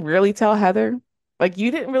 you didn't really tell Heather? Like,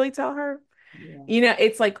 you didn't really tell her? Yeah.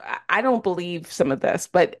 It's like I don't believe some of this,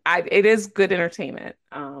 but it is good entertainment.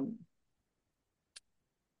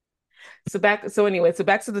 So back to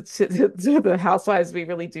to the housewives we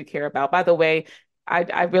really do care about. By the way,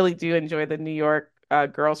 I really do enjoy the New York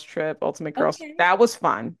girls trip, Ultimate Girls. Okay. That was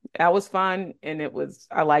fun. That was fun, and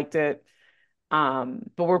I liked it.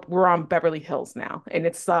 But we're on Beverly Hills now, and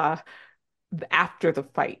it's after the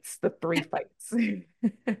fights, the three fights.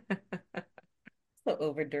 So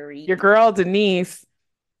over Dorit. Your girl Denise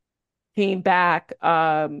came back.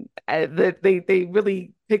 They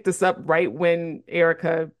really picked us up right when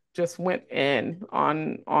Erica just went in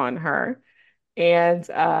on her, and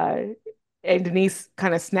Denise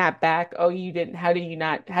kind of snapped back. Oh, you didn't? How did you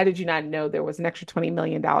not know there was an extra $20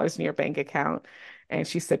 million in your bank account? And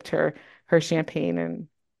she sipped her champagne, and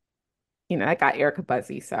that got Erica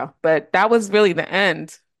buzzy. So, but that was really the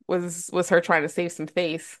end. Was her trying to save some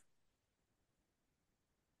face?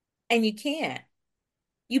 And you can't.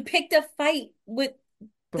 You picked a fight with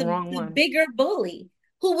The wrong the one. bigger bully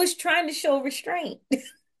who was trying to show restraint.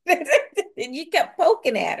 And you kept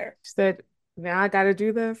poking at her. She said, now I got to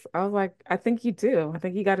do this. I was like, I think you do. I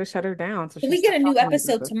think you got to shut her down so So she we get stops a new talking like this.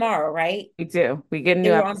 episode tomorrow, right? We do. We get a They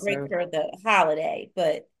new were on break episode. for the holiday,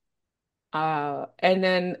 but And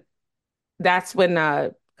then that's when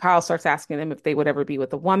Kyle starts asking them if they would ever be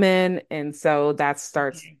with a woman. And so that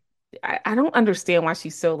starts, okay. I don't understand why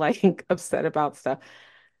she's so like upset about stuff.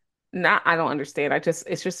 Not, I don't understand.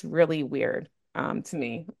 It's just really weird to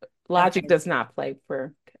me. Logic Okay. does not play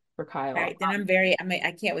for All Kyle. right. Then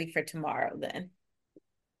I can't wait for tomorrow then.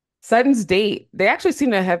 Sutton's date, they actually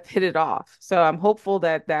seem to have hit it off. So I'm hopeful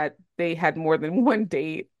that they had more than one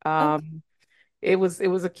date. Okay. It was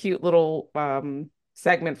a cute little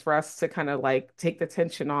segment for us to kind of like take the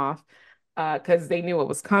tension off because they knew it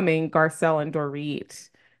was coming. Garcelle and Dorit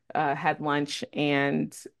had lunch,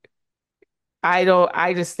 and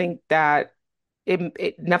I just think that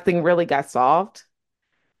it nothing really got solved.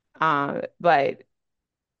 But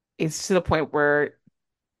it's to the point where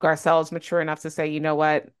Garcelle is mature enough to say, you know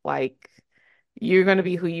what, like you're gonna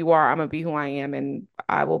be who you are, I'm gonna be who I am, and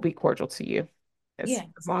I will be cordial to you Yeah.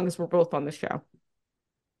 as long as we're both on the show.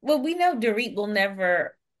 Well, we know Dorit will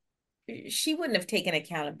never, she wouldn't have taken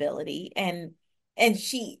accountability and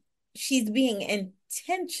she's being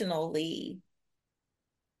intentionally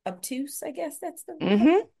obtuse, I guess that's the word.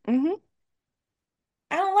 Hmm. Hmm.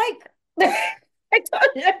 I don't like her.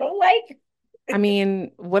 I don't like I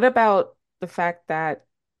mean, what about the fact that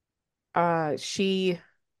she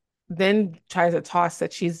then tries to toss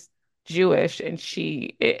that she's Jewish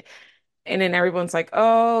and then everyone's like,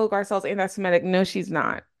 "Oh, Garcelle's anti-Semitic." No, she's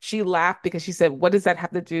not. She laughed because she said, "What does that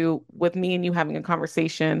have to do with me and you having a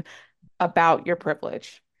conversation about your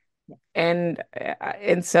privilege?" And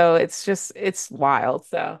so it's wild.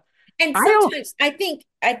 So And I don't. sometimes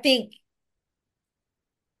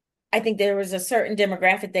I think there was a certain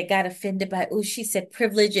demographic that got offended by, oh, she said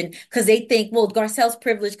privilege, and because they think, well, Garcelle's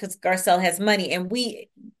privileged because Garcelle has money, and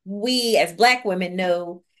we as Black women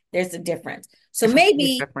know there's a difference. So It's a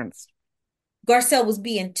huge maybe difference. Garcelle was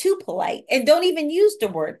being too polite and don't even use the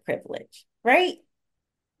word privilege, right?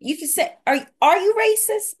 You can say, are you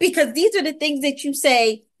racist? Because these are the things that you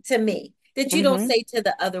say to me that you don't Hmm. say to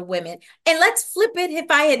the other women. And let's flip it if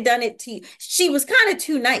I had done it to you. She was kind of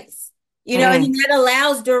too nice, and Mm. that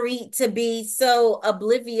allows Dorit to be so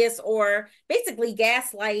oblivious or basically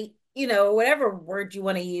gaslight, whatever word you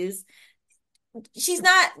want to use. She's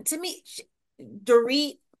not, to me,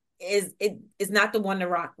 Dorit is not the one to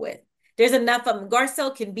rock with. There's enough of them.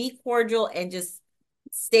 Garcelle can be cordial and just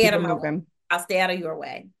stay out Keep it of my way. moving. I'll stay out of your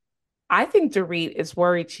way. I think Dorit is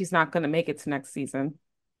worried she's not going to make it to next season.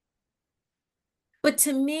 But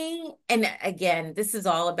to me, and again, this is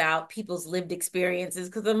all about people's lived experiences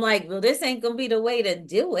because I'm like, well, this ain't gonna be the way to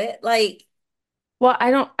do it. Like, Well,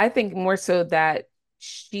 I don't, I think more so that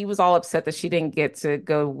she was all upset that she didn't get to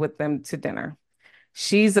go with them to dinner.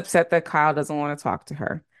 She's upset that Kyle doesn't want to talk to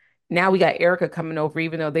her. Now we got Erica coming over,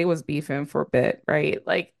 even though they was beefing for a bit, right?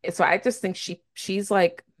 Like, so I just think she's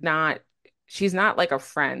like not, she's not like a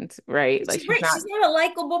friend, right? Like she's she's right. not, She's not a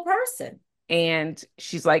likable person. and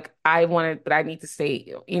she's like, I want to, but I need to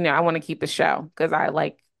stay, I want to keep the show because I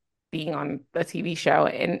like being on a TV show,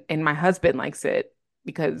 and my husband likes it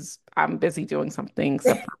because I'm busy doing something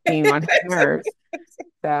except for being on his nerves.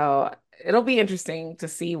 So it'll be interesting to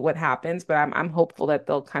see what happens, but I'm hopeful that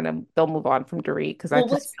they'll move on from Dorit because I Well,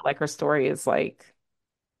 just feel like her story is like,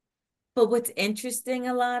 what's interesting,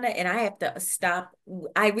 Alana, and I have to stop.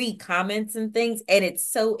 I read comments and things, and it's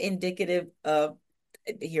so indicative of,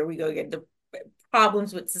 here we go again, the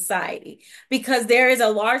problems with society because there is a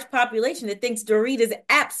large population that thinks Dorit is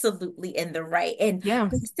absolutely in the right, and yeah.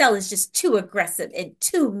 Estelle is just too aggressive and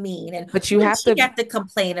too mean. And But you what have she to. got to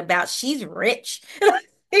complain about? She's rich.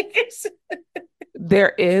 There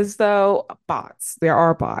is though bots. There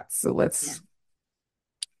are bots. So Yeah. let's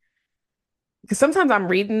because sometimes I'm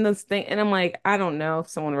reading this thing and I'm like, I don't know if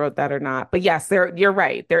someone wrote that or not. But yes, you're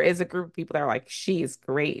right. There is a group of people that are like, she's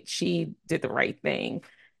great. She did the right thing.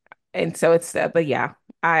 And so it's but yeah,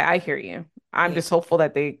 I hear you. I'm Yeah. just hopeful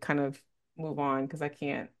that they kind of move on because I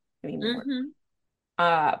can't anymore. Hmm.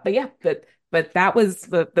 But yeah, but that was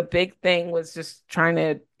the big thing was just trying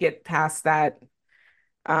to get past that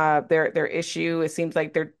their issue. It seems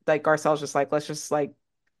like they're like Garcelle's just like, let's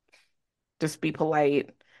just be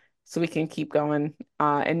polite so we can keep going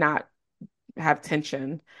and not have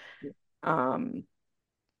tension. Um,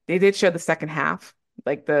 they did show the second half,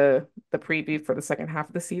 like the preview for the second half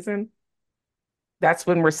of the season. That's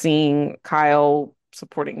when we're seeing Kyle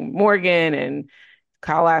supporting Morgan, and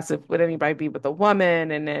Kyle asks if would anybody be with a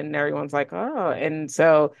woman, and then everyone's like, oh, and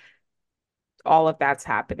so all of that's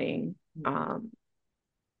happening.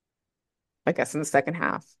 I guess in the second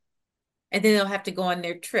half. And then they'll have to go on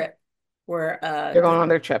their trip where They're going on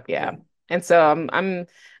their trip, yeah. yeah. And so I'm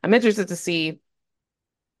interested to see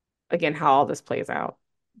again how all this plays out.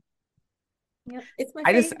 Yep, it's my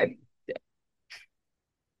I just favorite.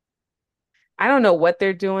 I don't know what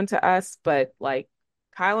they're doing to us, but like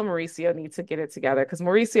Kyle and Mauricio need to get it together because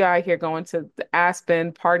Mauricio out here going to the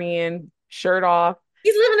Aspen, partying, shirt off.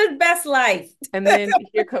 He's living his best life. And then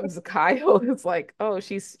here comes Kyle. It's like, oh,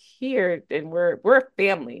 she's here and we're a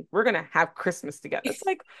family. We're gonna have Christmas together. It's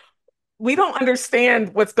like we don't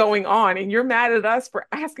understand what's going on, and you're mad at us for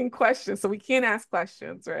asking questions, so we can't ask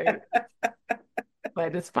questions, right?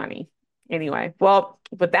 But it's funny. Anyway, well,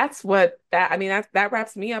 but that's what that I mean, that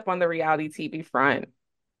wraps me up on the reality TV front.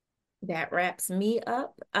 That wraps me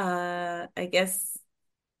up. I guess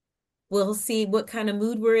we'll see what kind of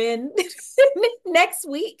mood we're in next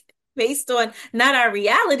week based on not our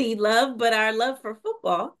reality love, but our love for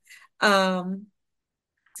football. Um,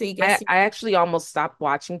 so you guess I actually almost stopped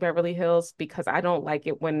watching Beverly Hills because I don't like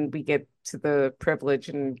it when we get to the privilege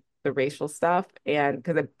and the racial stuff, and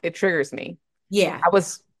because it triggers me. yeah, I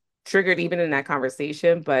was triggered even in that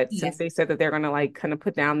conversation, but yeah, since they said that they're gonna like kind of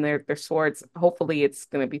put down their swords, hopefully it's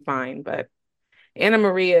gonna be fine. But Anna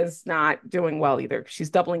Maria is not doing well either.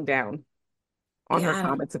 She's doubling down on her yeah,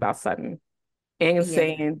 comments about Sutton and yeah.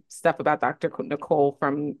 saying stuff about Dr. Nicole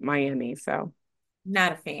from Miami. So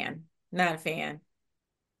Not a fan. Not a fan.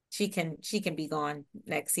 She can be gone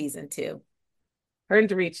next season too. her and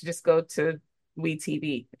Dorit should just go to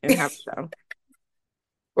WeTV and have a show.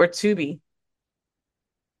 Or Tubi.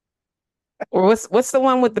 Or what's the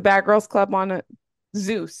one with the Bad Girls Club on it?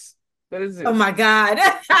 Zeus. Go to Oh Zeus my God.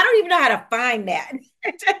 I don't even know how to find that.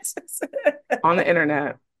 on the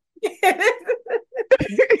internet.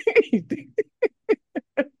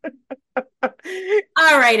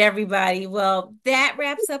 All right, everybody. Well, that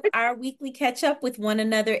wraps up our weekly catch up with one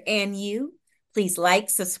another and you. Please like,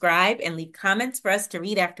 subscribe, and leave comments for us to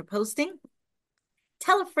read after posting.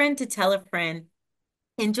 Tell a friend to tell a friend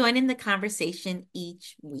and join in the conversation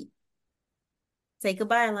each week. Say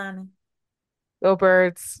goodbye, Alana. Go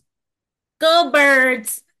Birds. Go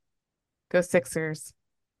Birds. Go Sixers.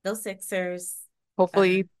 Go Sixers. Uh,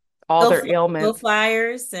 Hopefully all go their go ailments,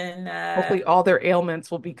 Flyers and hopefully all their ailments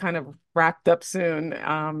will be kind of wrapped up soon.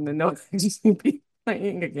 And no just be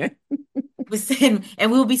playing again.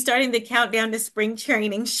 and we'll be starting the countdown to spring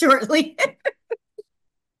training shortly.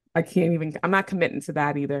 I can't even, I'm not committing to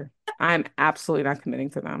that either. I'm absolutely not committing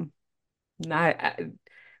to them. Not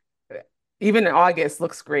even August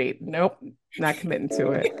looks great. Nope, not committing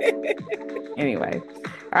to it. Anyway,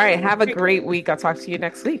 all right, have a great week. I'll talk to you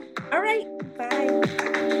next week. All right.